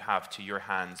that you have to your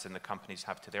hands and the companies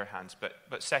have to their hands?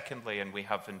 But secondly, and we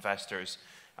have investors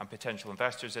and potential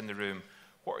investors in the room,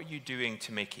 what are you doing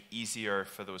to make it easier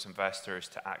for those investors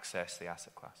to access the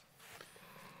asset class?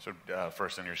 So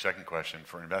first, on your second question,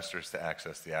 for investors to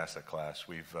access the asset class,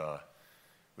 we've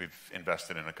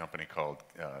invested in a company called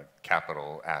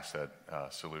Capital Asset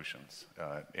Solutions,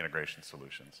 Integration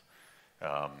Solutions.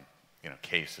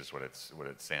 CASE is what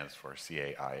it stands for,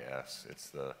 CAIS.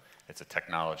 It's a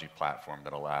technology platform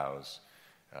that allows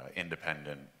the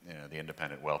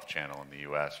independent wealth channel in the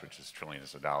U.S., which is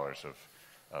trillions of dollars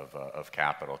of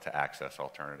capital, to access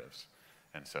alternatives.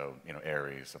 And so,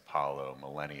 Ares, Apollo,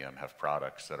 Millennium have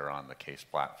products that are on the CASE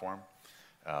platform.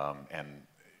 And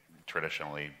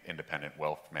traditionally, independent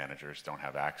wealth managers don't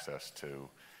have access to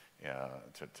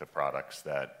products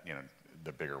that,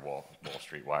 the bigger Wall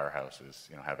Street wirehouses,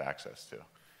 have access to.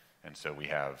 And so we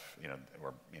have,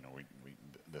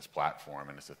 this platform,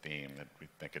 and it's a theme that we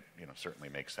think it, certainly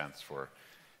makes sense for,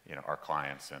 our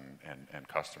clients and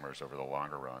customers over the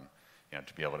longer run,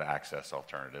 to be able to access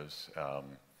alternatives,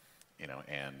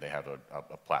 and they have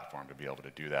a platform to be able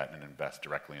to do that and invest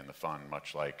directly in the fund,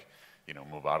 much like,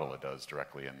 Mubadala does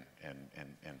directly in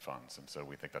funds. And so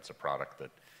we think that's a product that,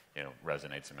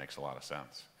 resonates and makes a lot of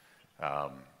sense.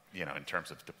 In terms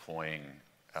of deploying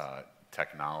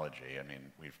technology,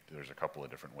 there's a couple of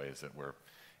different ways that we're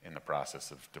in the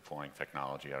process of deploying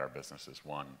technology at our businesses.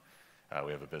 One,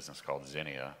 we have a business called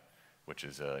Zinnia, which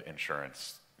is an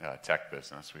insurance tech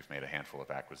business. We've made a handful of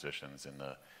acquisitions in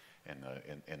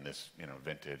this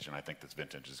vintage, and I think this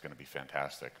vintage is going to be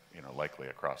fantastic, likely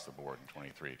across the board in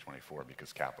 23, 24,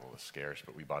 because capital is scarce.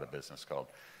 But we bought a business called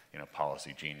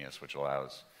Policy Genius, which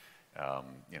allows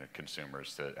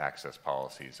consumers to access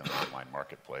policies in an online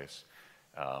marketplace.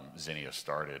 Zinnia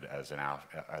started as an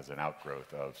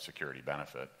outgrowth of Security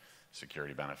Benefit.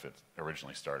 Security Benefit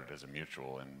originally started as a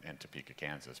mutual in Topeka,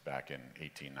 Kansas, back in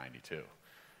 1892.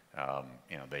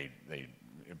 They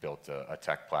built a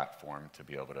tech platform to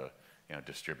be able to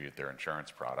distribute their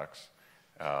insurance products,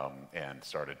 and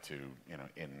started to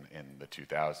in the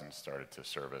 2000s started to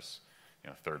service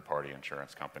third-party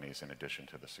insurance companies in addition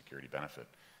to the Security Benefit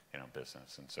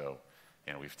business. And so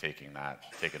we've taken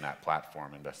that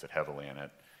platform, invested heavily in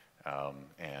it,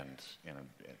 and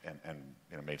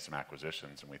made some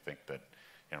acquisitions, and we think that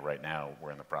right now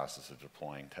we're in the process of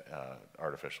deploying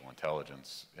artificial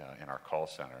intelligence in our call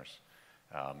centers,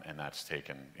 and that's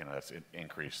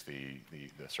increased the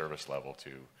service level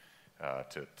to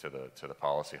the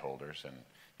policyholders,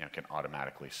 and can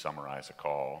automatically summarize a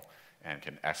call and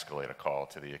can escalate a call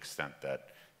to the extent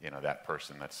that that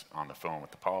person that's on the phone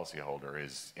with the policyholder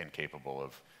is incapable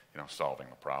of solving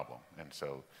the problem. And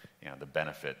so the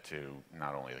benefit to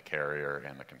not only the carrier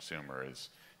and the consumer is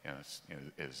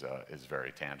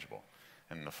very tangible.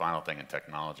 And the final thing in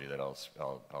technology that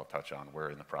I'll touch on,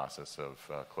 we're in the process of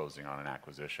closing on an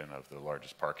acquisition of the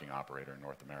largest parking operator in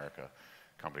North America,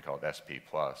 a company called SP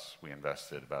Plus. We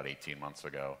invested about 18 months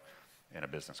ago in a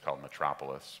business called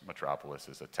Metropolis. Metropolis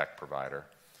is a tech provider.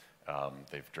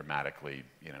 They've dramatically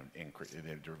improved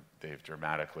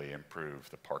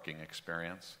the parking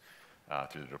experience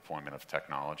through the deployment of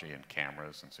technology and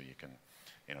cameras, and so you can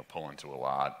pull into a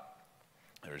lot.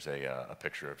 There's a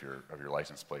picture of your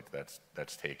license plate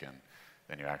that's taken.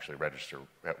 Then you actually register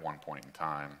at one point in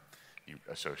time. You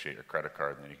associate your credit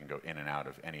card, and then you can go in and out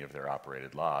of any of their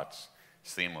operated lots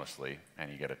seamlessly,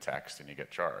 and you get a text and you get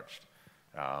charged.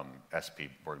 SP,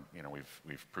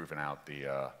 we've proven out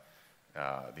the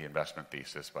investment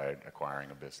thesis by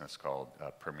acquiring a business called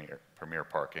Premier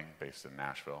Parking, based in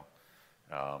Nashville,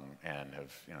 and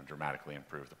have dramatically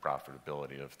improved the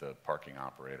profitability of the parking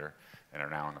operator, and are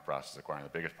now in the process of acquiring the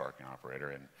biggest parking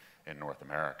operator in North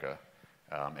America.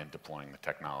 and deploying the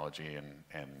technology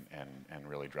and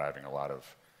really driving a lot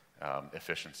of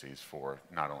efficiencies for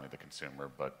not only the consumer,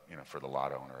 but for the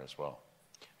lot owner as well.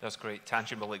 That's great.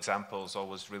 Tangible examples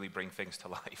always really bring things to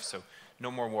life. So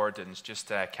no more wardens,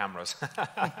 just cameras,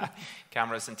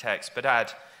 cameras and text.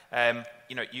 Behdad,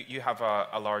 you have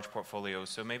a large portfolio,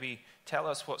 so maybe tell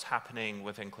us what's happening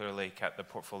within Clearlake at the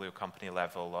portfolio company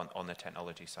level on the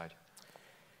technology side.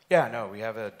 Yeah, no, we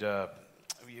have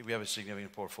a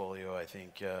significant portfolio. I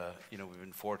think we've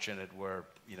been fortunate where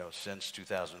since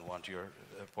 2001, to your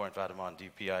point, Fatima, on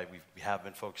DPI, we have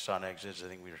been focused on exits. I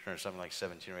think we returned something like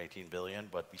 17 or 18 billion,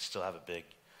 but we still have a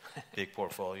big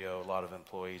portfolio, a lot of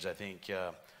employees. I think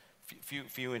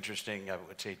few interesting, I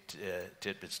would say,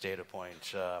 tidbits, data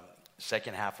points.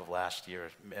 Second half of last year,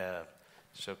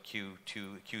 so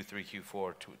Q3,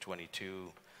 Q4,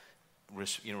 22.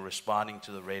 Responding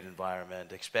to the rate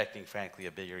environment, expecting, frankly,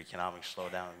 a bigger economic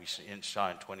slowdown. We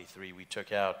saw in 23, we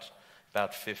took out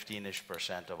about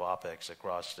 15-ish% of OPEX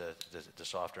across the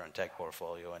software and tech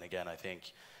portfolio. And again, I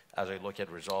think as I look at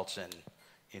results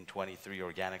in 23,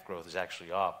 organic growth is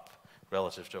actually up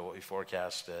relative to what we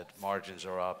forecasted. Margins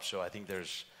are up. So I think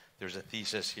there's a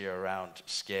thesis here around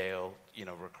scale,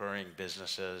 recurring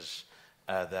businesses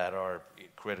that are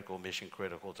critical, mission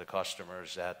critical to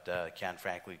customers that can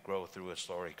frankly grow through a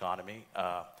slower economy.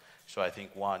 So I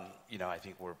think I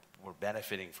think we're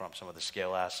benefiting from some of the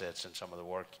scale assets and some of the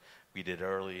work we did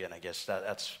early, and I guess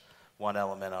that's one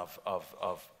element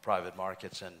of private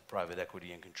markets and private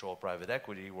equity and controlled private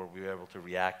equity, where we were able to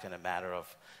react in a matter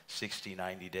of 60,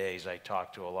 90 days. I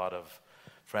talked to a lot of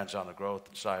friends on the growth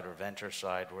side or venture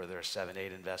side where there are 7,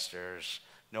 8 investors.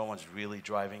 No one's really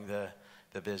driving the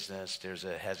business. There's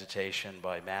a hesitation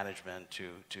by management to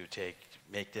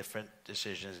make different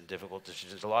decisions and difficult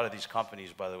decisions. A lot of these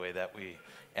companies, by the way, that we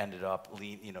ended up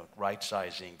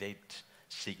right-sizing, they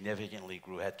significantly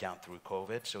grew headcount through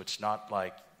COVID. So it's not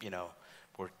like,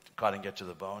 we're cutting it to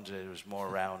the bones. It was more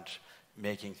around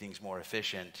making things more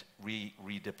efficient,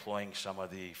 redeploying some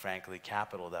of the, frankly,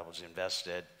 capital that was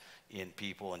invested in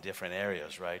people in different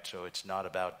areas, right? So it's not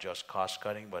about just cost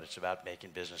cutting, but it's about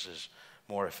making businesses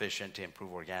more efficient to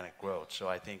improve organic growth. So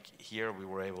I think here we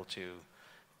were able to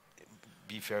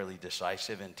be fairly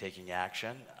decisive in taking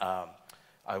action.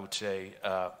 I would say,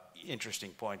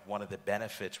 interesting point, one of the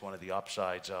benefits, one of the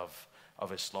upsides of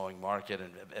a slowing market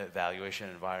and valuation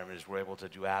environment is we're able to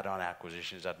do add-on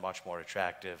acquisitions at much more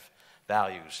attractive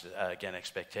values. Again,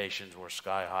 expectations were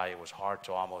sky high. It was hard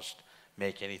to almost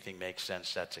make anything make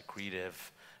sense that's accretive.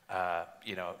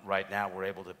 Right now we're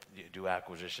able to do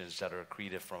acquisitions that are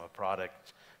accretive from a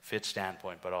product fit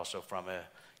standpoint, but also from a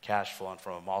cash flow and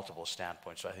from a multiple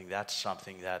standpoint. So I think that's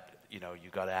something that, you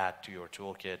got to add to your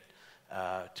toolkit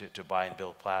to buy and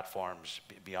build platforms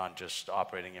beyond just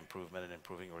operating improvement and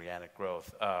improving organic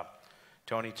growth.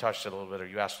 Tony touched a little bit, or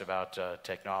you asked about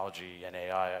technology and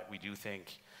AI. We do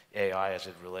think AI, as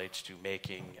it relates to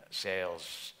making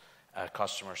sales,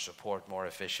 customer support more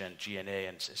efficient, G&A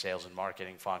and sales and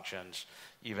marketing functions,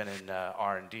 even in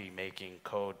R&D, making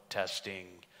code testing,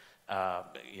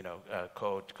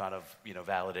 code kind of,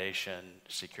 validation,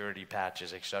 security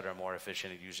patches, et cetera, more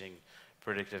efficient at using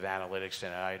predictive analytics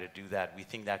and AI to do that. We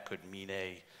think that could mean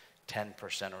a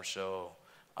 10% or so,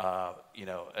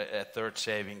 a third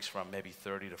savings from maybe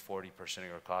 30 to 40% of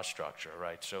your cost structure,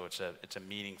 right? So it's a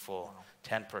meaningful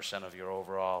 10% of your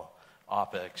overall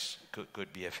OPEX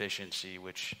could be efficiency,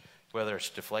 which whether it's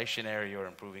deflationary or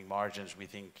improving margins, we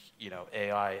think,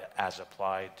 AI as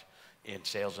applied in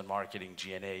sales and marketing,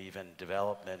 G&A, even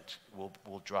development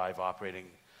will drive operating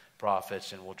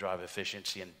profits and will drive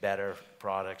efficiency and better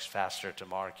products, faster to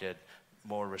market,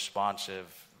 more responsive,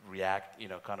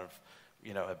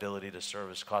 ability to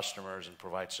service customers and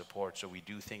provide support. So we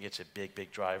do think it's a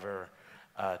big driver.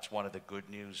 It's one of the good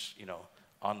news,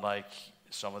 unlike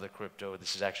some of the crypto,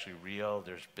 this is actually real.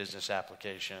 There's business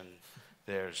application.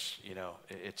 There's,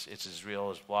 it's as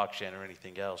real as blockchain or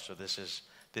anything else. So this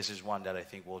is one that I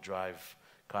think will drive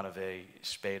kind of a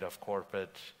spate of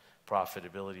corporate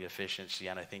profitability, efficiency,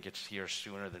 and I think it's here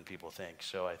sooner than people think.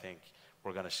 So I think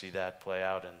we're going to see that play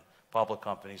out in public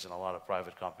companies and a lot of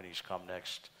private companies come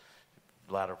next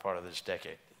latter part of this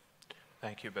decade.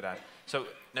 Thank you, Behdad. So,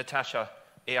 Natasha,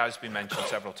 AI has been mentioned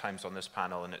several times on this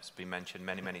panel, and it's been mentioned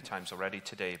many times already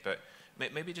today, but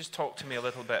maybe just talk to me a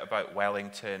little bit about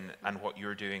Wellington and what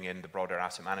you're doing in the broader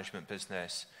asset management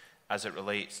business as it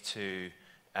relates to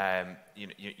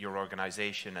your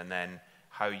organization, and then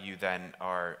how you then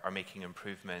are making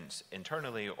improvements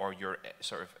internally, or you're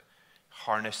sort of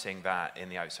harnessing that in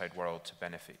the outside world to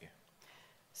benefit you.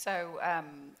 So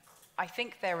I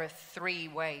think there are 3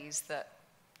 ways that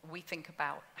we think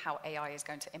about how AI is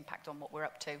going to impact on what we're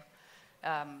up to.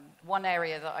 One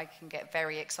area that I can get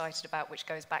very excited about, which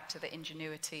goes back to the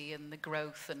ingenuity and the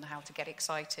growth and how to get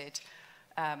excited.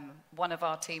 One of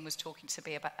our team was talking to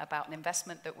me about an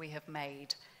investment that we have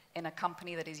made in a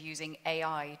company that is using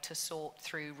AI to sort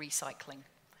through recycling.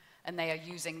 And they are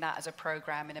using that as a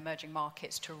program in emerging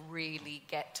markets to really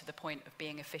get to the point of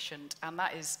being efficient. And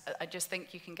that is, I just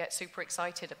think you can get super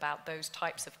excited about those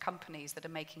types of companies that are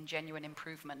making genuine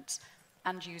improvements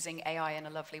and using AI in a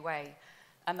lovely way.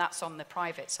 And that's on the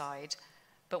private side.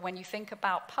 But when you think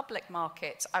about public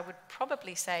markets, I would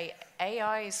probably say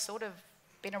AI has sort of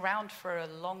been around for a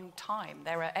long time.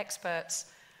 There are experts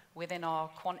within our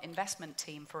quant investment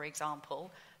team, for example,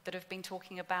 that have been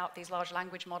talking about these large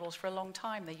language models for a long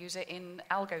time. They use it in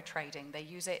algo trading. They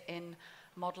use it in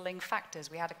modeling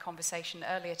factors. We had a conversation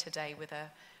earlier today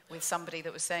with somebody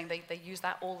that was saying they use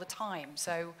that all the time.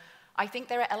 So I think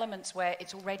there are elements where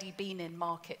it's already been in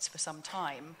markets for some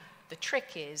time. The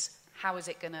trick is, how is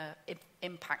it going to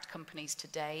impact companies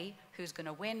today? Who's going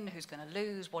to win? Who's going to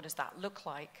lose? What does that look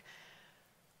like?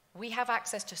 We have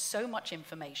access to so much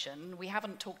information. We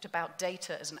haven't talked about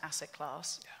data as an asset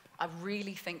class. Yeah. I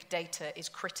really think data is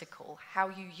critical. How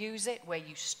you use it, where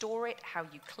you store it, how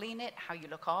you clean it, how you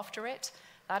look after it,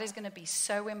 that is going to be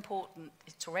so important.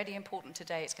 It's already important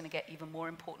today. It's going to get even more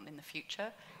important in the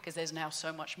future because there's now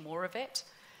so much more of it.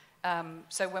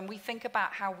 So when we think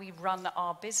about how we run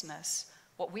our business,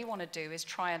 what we want to do is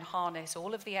try and harness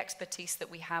all of the expertise that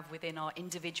we have within our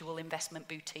individual investment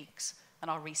boutiques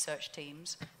and our research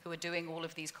teams who are doing all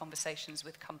of these conversations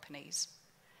with companies.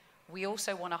 We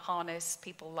also want to harness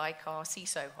people like our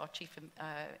CISO, our Chief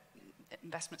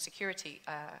Investment Security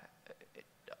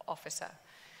Officer,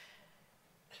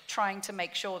 trying to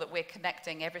make sure that we're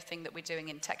connecting everything that we're doing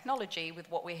in technology with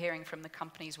what we're hearing from the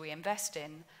companies we invest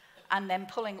in, and then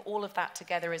pulling all of that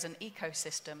together as an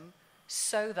ecosystem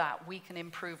so that we can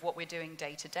improve what we're doing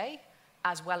day to day,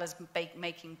 as well as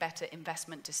making better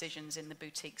investment decisions in the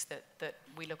boutiques that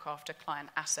we look after client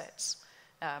assets.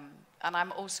 And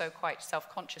I'm also quite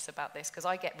self-conscious about this because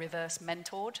I get reverse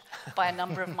mentored by a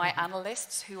number of my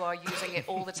analysts who are using it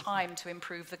all the time to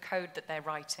improve the code that they're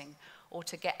writing or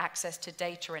to get access to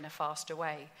data in a faster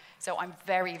way. So I'm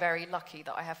very, very lucky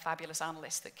that I have fabulous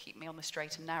analysts that keep me on the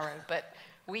straight and narrow. But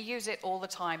we use it all the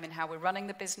time in how we're running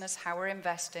the business, how we're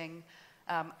investing.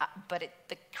 But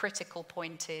the critical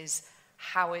point is,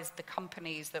 how is the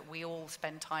companies that we all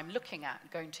spend time looking at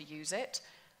going to use it?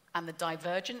 And the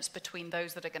divergence between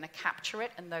those that are going to capture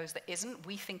it and those that isn't,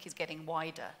 we think is getting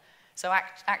wider. So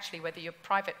actually, whether you're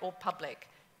private or public,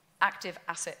 active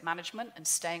asset management and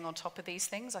staying on top of these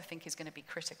things, I think is going to be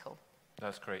critical.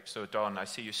 That's great. So Don, I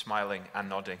see you smiling and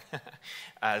nodding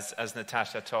as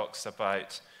Natasha talks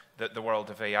about the world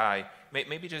of AI.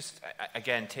 Maybe just,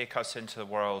 again, take us into the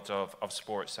world of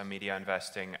sports and media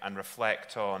investing and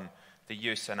reflect on the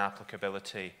use and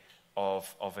applicability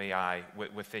of AI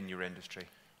within your industry.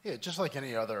 Yeah, just like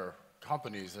any other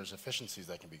companies, there's efficiencies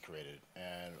that can be created.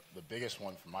 And the biggest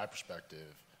one from my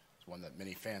perspective is one that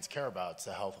many fans care about. It's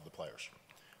the health of the players.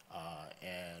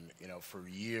 And for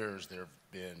years, there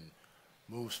have been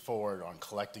moves forward on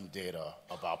collecting data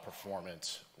about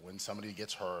performance, when somebody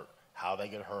gets hurt, how they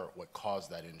get hurt, what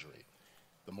caused that injury.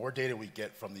 The more data we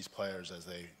get from these players as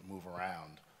they move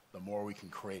around, the more we can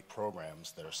create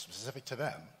programs that are specific to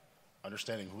them,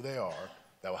 understanding who they are,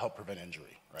 that will help prevent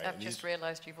injury. Right? I've just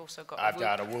realized you've also got I've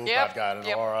got a whoop, yep. I've got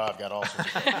an aura, I've got all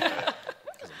sorts of things,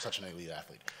 because I'm such an elite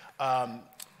athlete.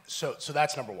 So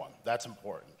that's number one. That's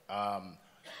important.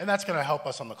 And that's going to help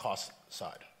us on the cost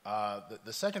side.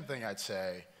 The second thing I'd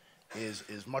say is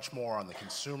much more on the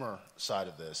consumer side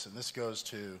of this, and this goes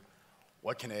to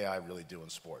what can AI really do in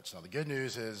sports. Now, the good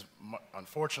news is,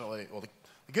 unfortunately,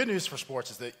 the good news for sports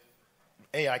is that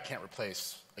AI can't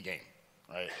replace a game,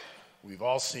 right? We've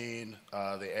all seen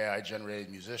the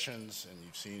AI-generated musicians, and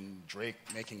you've seen Drake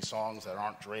making songs that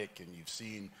aren't Drake, and you've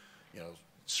seen,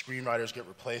 screenwriters get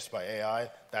replaced by AI.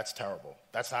 That's terrible.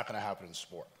 That's not going to happen in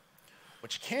sport.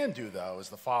 What you can do, though, is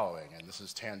the following, and this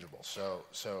is tangible.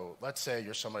 So let's say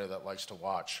you're somebody that likes to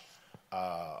watch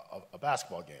a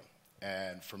basketball game.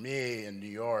 And for me, in New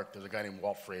York, there's a guy named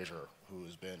Walt Frazier who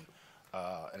has been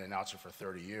an announcer for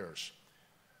 30 years.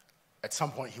 At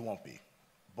some point, he won't be.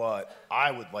 But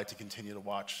I would like to continue to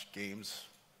watch games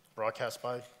broadcast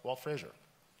by Walt Frazier.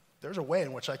 There's a way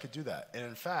in which I could do that. And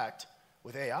in fact,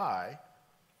 with AI,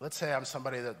 let's say I'm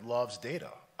somebody that loves data.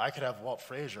 I could have Walt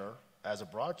Frazier as a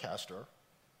broadcaster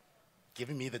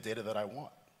giving me the data that I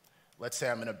want. Let's say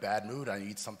I'm in a bad mood, I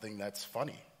need something that's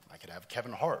funny. I could have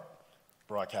Kevin Hart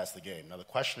broadcast the game. Now the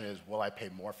question is, will I pay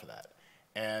more for that?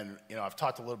 And I've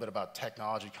talked a little bit about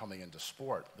technology coming into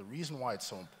sport. The reason why it's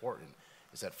so important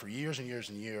is that for years and years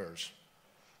and years,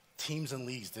 teams and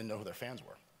leagues didn't know who their fans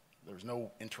were. There was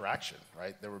no interaction,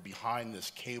 right? They were behind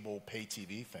this cable pay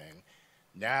TV thing.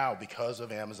 Now, because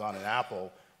of Amazon and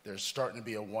Apple, there's starting to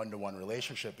be a one-to-one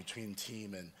relationship between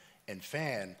team and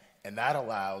fan, and that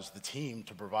allows the team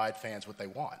to provide fans what they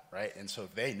want, right? And so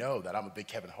if they know that I'm a big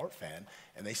Kevin Hart fan,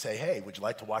 and they say, hey, would you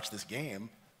like to watch this game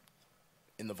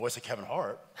in the voice of Kevin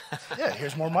Hart? Yeah,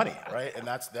 here's more money, right? And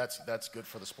that's good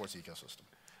for the sports ecosystem.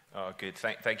 Oh, good.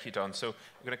 Thank you, Don. So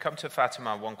we're going to come to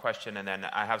Fatima, one question, and then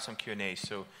I have some Q&A.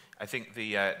 So I think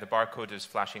the barcode is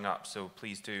flashing up, so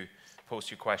please do post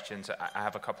your questions. I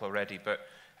have a couple already. But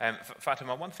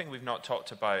Fatima, one thing we've not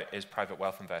talked about is private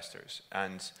wealth investors.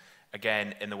 And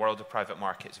again, in the world of private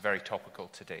markets, very topical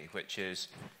today, which is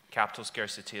capital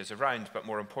scarcity is around, but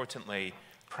more importantly,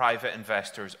 private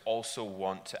investors also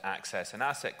want to access an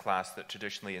asset class that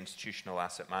traditionally institutional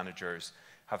asset managers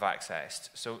have accessed.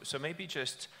 So maybe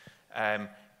just,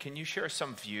 can you share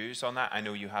some views on that? I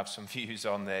know you have some views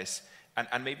on this,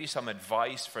 and maybe some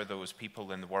advice for those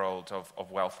people in the world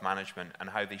of wealth management and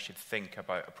how they should think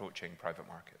about approaching private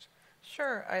markets.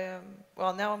 Sure.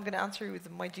 Well, now I'm going to answer you with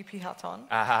my GP hat on.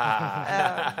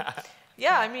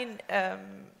 Yeah, I mean,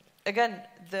 again,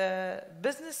 the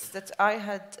business that I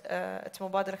had at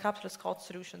Mubadala Capital is called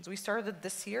Solutions. We started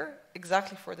this year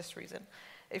exactly for this reason.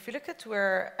 If you look at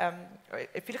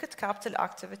if you look at capital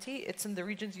activity, it's in the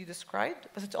regions you described,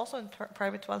 but it's also in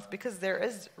private wealth because there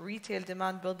is retail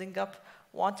demand building up,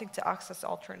 wanting to access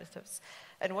alternatives.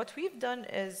 And what we've done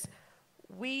is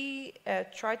we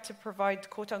tried to provide,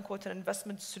 quote unquote, an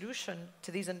investment solution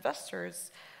to these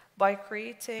investors by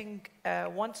creating a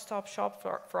one-stop shop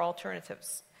for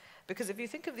alternatives. Because if you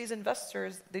think of these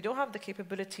investors, they don't have the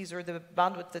capabilities or the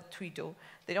bandwidth that we do.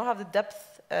 They don't have the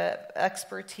depth,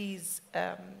 expertise,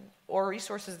 or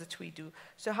resources that we do.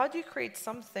 So how do you create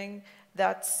something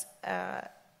that's a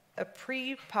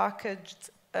pre-packaged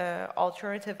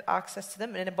alternative access to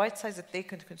them in a bite size that they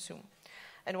can consume?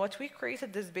 And what we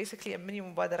created is basically a mini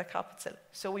Mubadala Capital.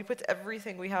 So we put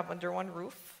everything we have under one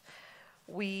roof.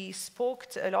 We spoke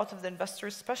to a lot of the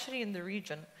investors, especially in the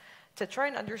region, to try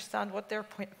and understand what their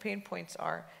pain points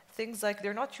are. Things like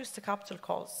they're not used to capital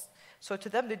calls. So to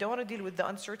them, they don't want to deal with the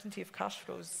uncertainty of cash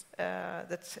flows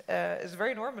that is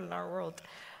very normal in our world.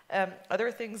 Other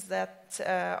things that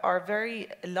are very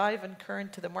live and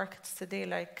current to the markets today,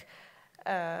 like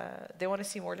they want to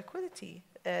see more liquidity.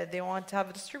 They want to have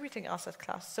a distributing asset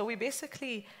class. So we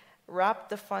basically wrapped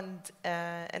the fund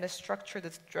in a structure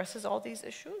that addresses all these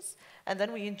issues, and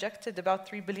then we injected about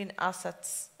 3 billion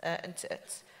assets into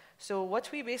it. So what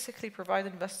we basically provide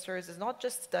investors is not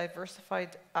just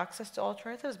diversified access to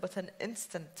alternatives, but an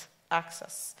instant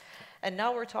access. And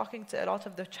now we're talking to a lot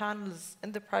of the channels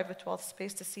in the private wealth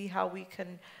space to see how we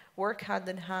can work hand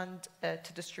in hand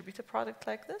to distribute a product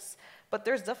like this. But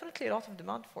there's definitely a lot of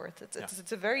demand for it.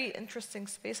 It's a very interesting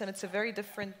space, and it's a very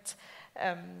different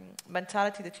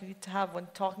mentality that you need to have when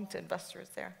talking to investors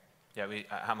there. Yeah,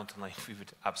 at Hamilton Lane, we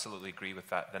would absolutely agree with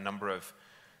that. The number of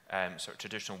sort of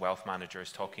traditional wealth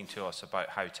managers talking to us about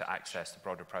how to access the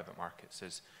broader private markets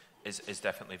is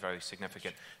definitely very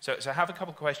significant. So I have a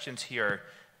couple of questions here,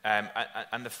 and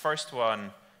the first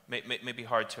one may be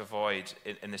hard to avoid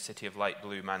in the city of light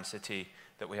blue, Man City,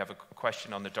 that we have a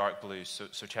question on the dark blues,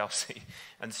 so Chelsea.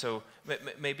 And so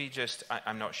maybe just,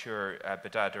 I'm not sure,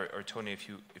 Behdad or Tony,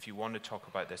 if you want to talk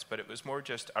about this, but it was more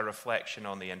just a reflection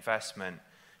on the investment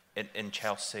in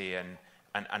Chelsea and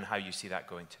how you see that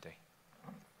going today.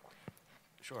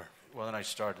 Sure. Well, then I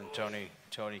start, and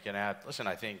Tony can add. Listen,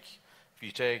 I think if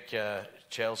you take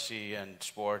Chelsea and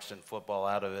sports and football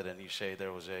out of it, and you say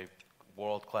there was a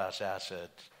world-class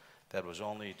asset that was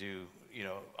only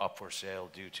up for sale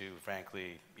due to,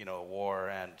 frankly, a war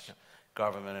and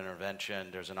government intervention,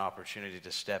 there's an opportunity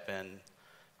to step in,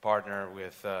 partner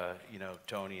with,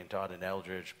 Tony and Todd and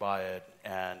Eldridge, buy it,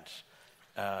 and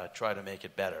try to make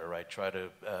it better, right? Try to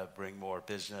bring more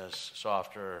business,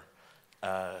 softer,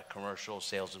 commercial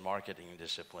sales and marketing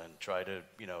discipline, try to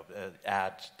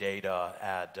add data,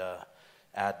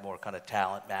 add more kind of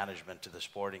talent management to the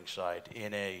sporting side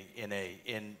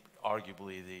in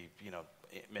arguably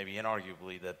maybe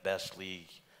inarguably the best league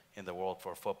in the world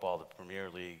for football, the Premier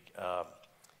League,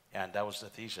 and that was the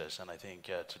thesis. And I think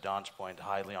to Don's point,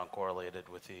 highly uncorrelated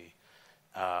with the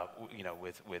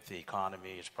with the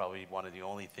economy. It's probably one of the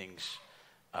only things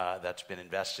that's been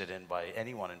invested in by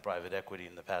anyone in private equity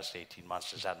in the past 18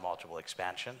 months has had multiple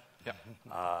expansion. Yeah.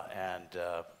 And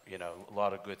a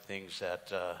lot of good things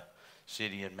that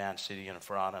City and Man City and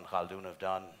Farhan and Khaldoon have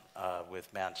done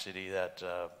with Man City that,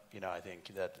 I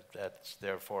think that's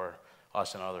there for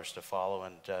us and others to follow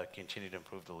and continue to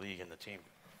improve the league and the team.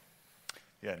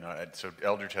 Yeah, no. So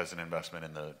Eldridge has an investment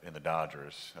in the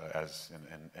Dodgers,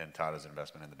 and Todd has an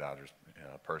investment in the Dodgers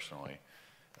personally,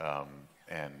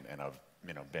 and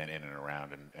I've been in and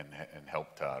around and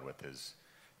helped Todd with his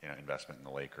investment in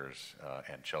the Lakers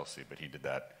and Chelsea, but he did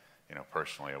that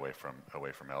personally away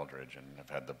from Eldridge, and I've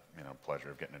had the pleasure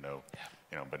of getting to know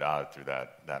Behdad through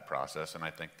that process, and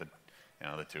I think that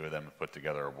the two of them have put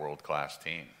together a world-class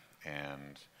team,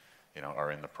 and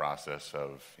are in the process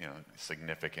of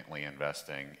significantly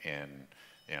investing in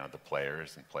the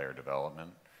players and player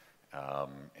development,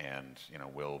 and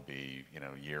will be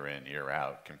year in, year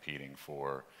out competing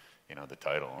for the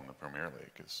title in the Premier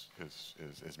League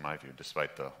is my view,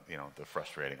 despite the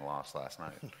frustrating loss last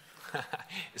night.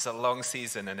 It's a long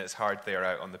season and it's hard there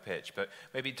out on the pitch. But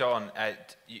maybe Don,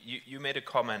 you made a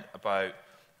comment about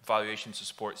valuations of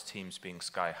sports teams being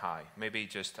sky high. Maybe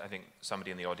just, I think somebody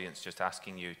in the audience just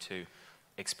asking you to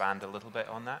expand a little bit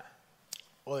on that.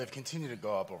 Well, they've continued to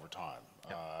go up over time.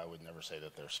 Yep. I would never say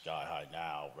that they're sky high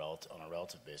now on a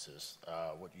relative basis.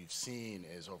 What you've seen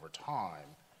is over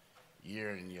time,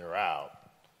 year in, year out,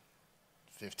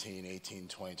 15, 18,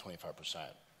 20, 25%.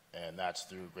 And that's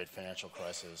through great financial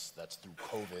crisis, that's through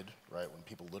COVID, right, when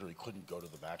people literally couldn't go to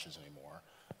the matches anymore.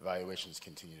 Valuations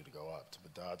continue to go up. To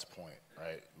Behdad's point,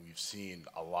 right, we've seen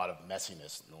a lot of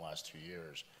messiness in the last 2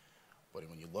 years. But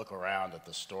when you look around at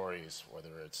the stories,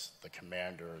 whether it's the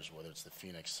Commanders, whether it's the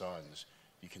Phoenix Suns,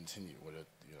 you continue with it,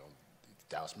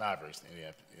 Dallas Mavericks,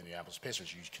 the Indianapolis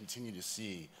Pacers, you continue to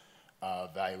see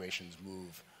valuations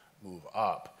move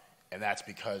up. And that's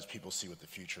because people see what the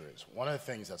future is. One of the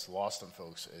things that's lost on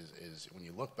folks is when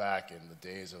you look back in the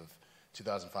days of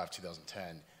 2005,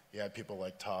 2010, you had people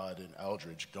like Todd and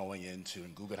Eldridge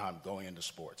and Guggenheim going into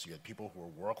sports. You had people who were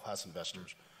world-class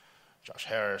investors, Josh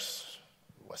Harris,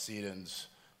 Wes Edens,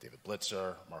 David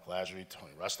Blitzer, Mark Lazary,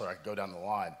 Tony Ressler. I could go down the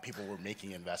line. People were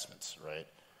making investments, right?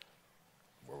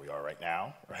 Where we are right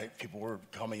now, right? People were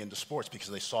coming into sports because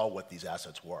they saw what these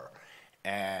assets were.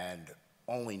 And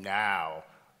only now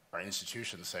are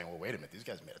institutions saying, well, wait a minute, these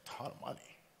guys made a ton of money,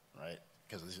 right?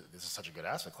 Because this is such a good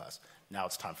asset class. Now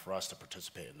it's time for us to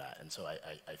participate in that. And so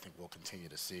I think we'll continue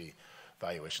to see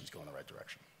valuations go in the right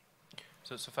direction.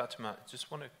 So Fatima, I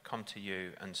just want to come to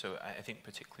you, and so I think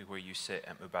particularly where you sit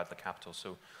at Mubadala Capital.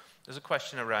 So there's a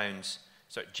question around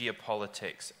sort of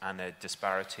geopolitics and a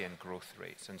disparity in growth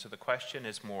rates. And so the question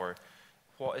is more,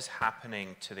 what is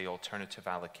happening to the alternative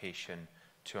allocation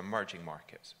to emerging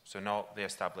markets? So not the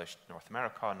established North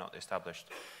America, not the established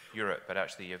Europe, but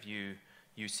actually have you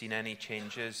seen any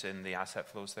changes in the asset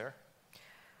flows there?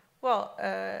 Well,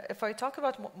 if I talk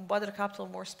about Mubadala Capital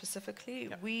more specifically,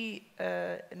 we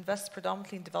invest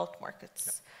predominantly in developed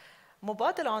markets.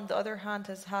 Mubadala, on the other hand,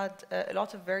 has had a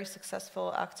lot of very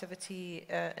successful activity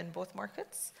in both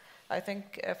markets. I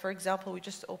think, for example, we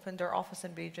just opened our office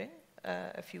in Beijing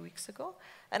a few weeks ago.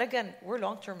 And again, we're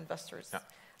long-term investors.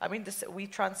 I mean, we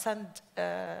transcend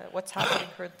what's happening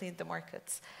currently in the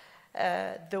markets.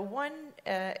 The one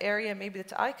area maybe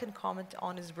that I can comment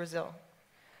on is Brazil.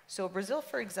 So Brazil,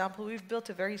 for example, we've built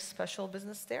a very special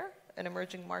business there in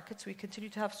emerging markets. We continue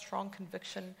to have strong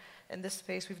conviction in this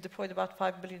space. We've deployed about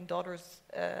 $5 billion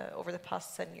over the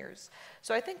past 10 years.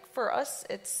 So I think for us,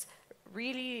 it's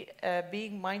really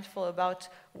being mindful about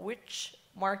which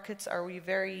markets are we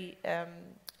very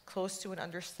close to and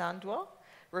understand well,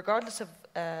 regardless of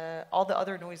all the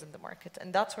other noise in the market.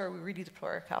 And that's where we really deploy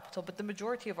our capital. But the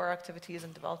majority of our activity is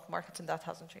in developed markets, and that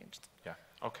hasn't changed. Yeah,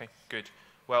 okay, good.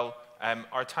 Well,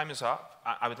 our time is up.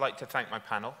 I would like to thank my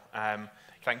panel.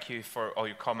 Thank you for all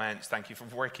your comments. Thank you for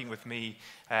working with me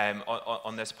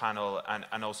on this panel.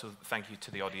 And also thank you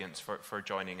to the audience for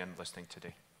joining and listening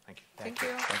today. Thank you. Thank you.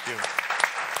 Thank you.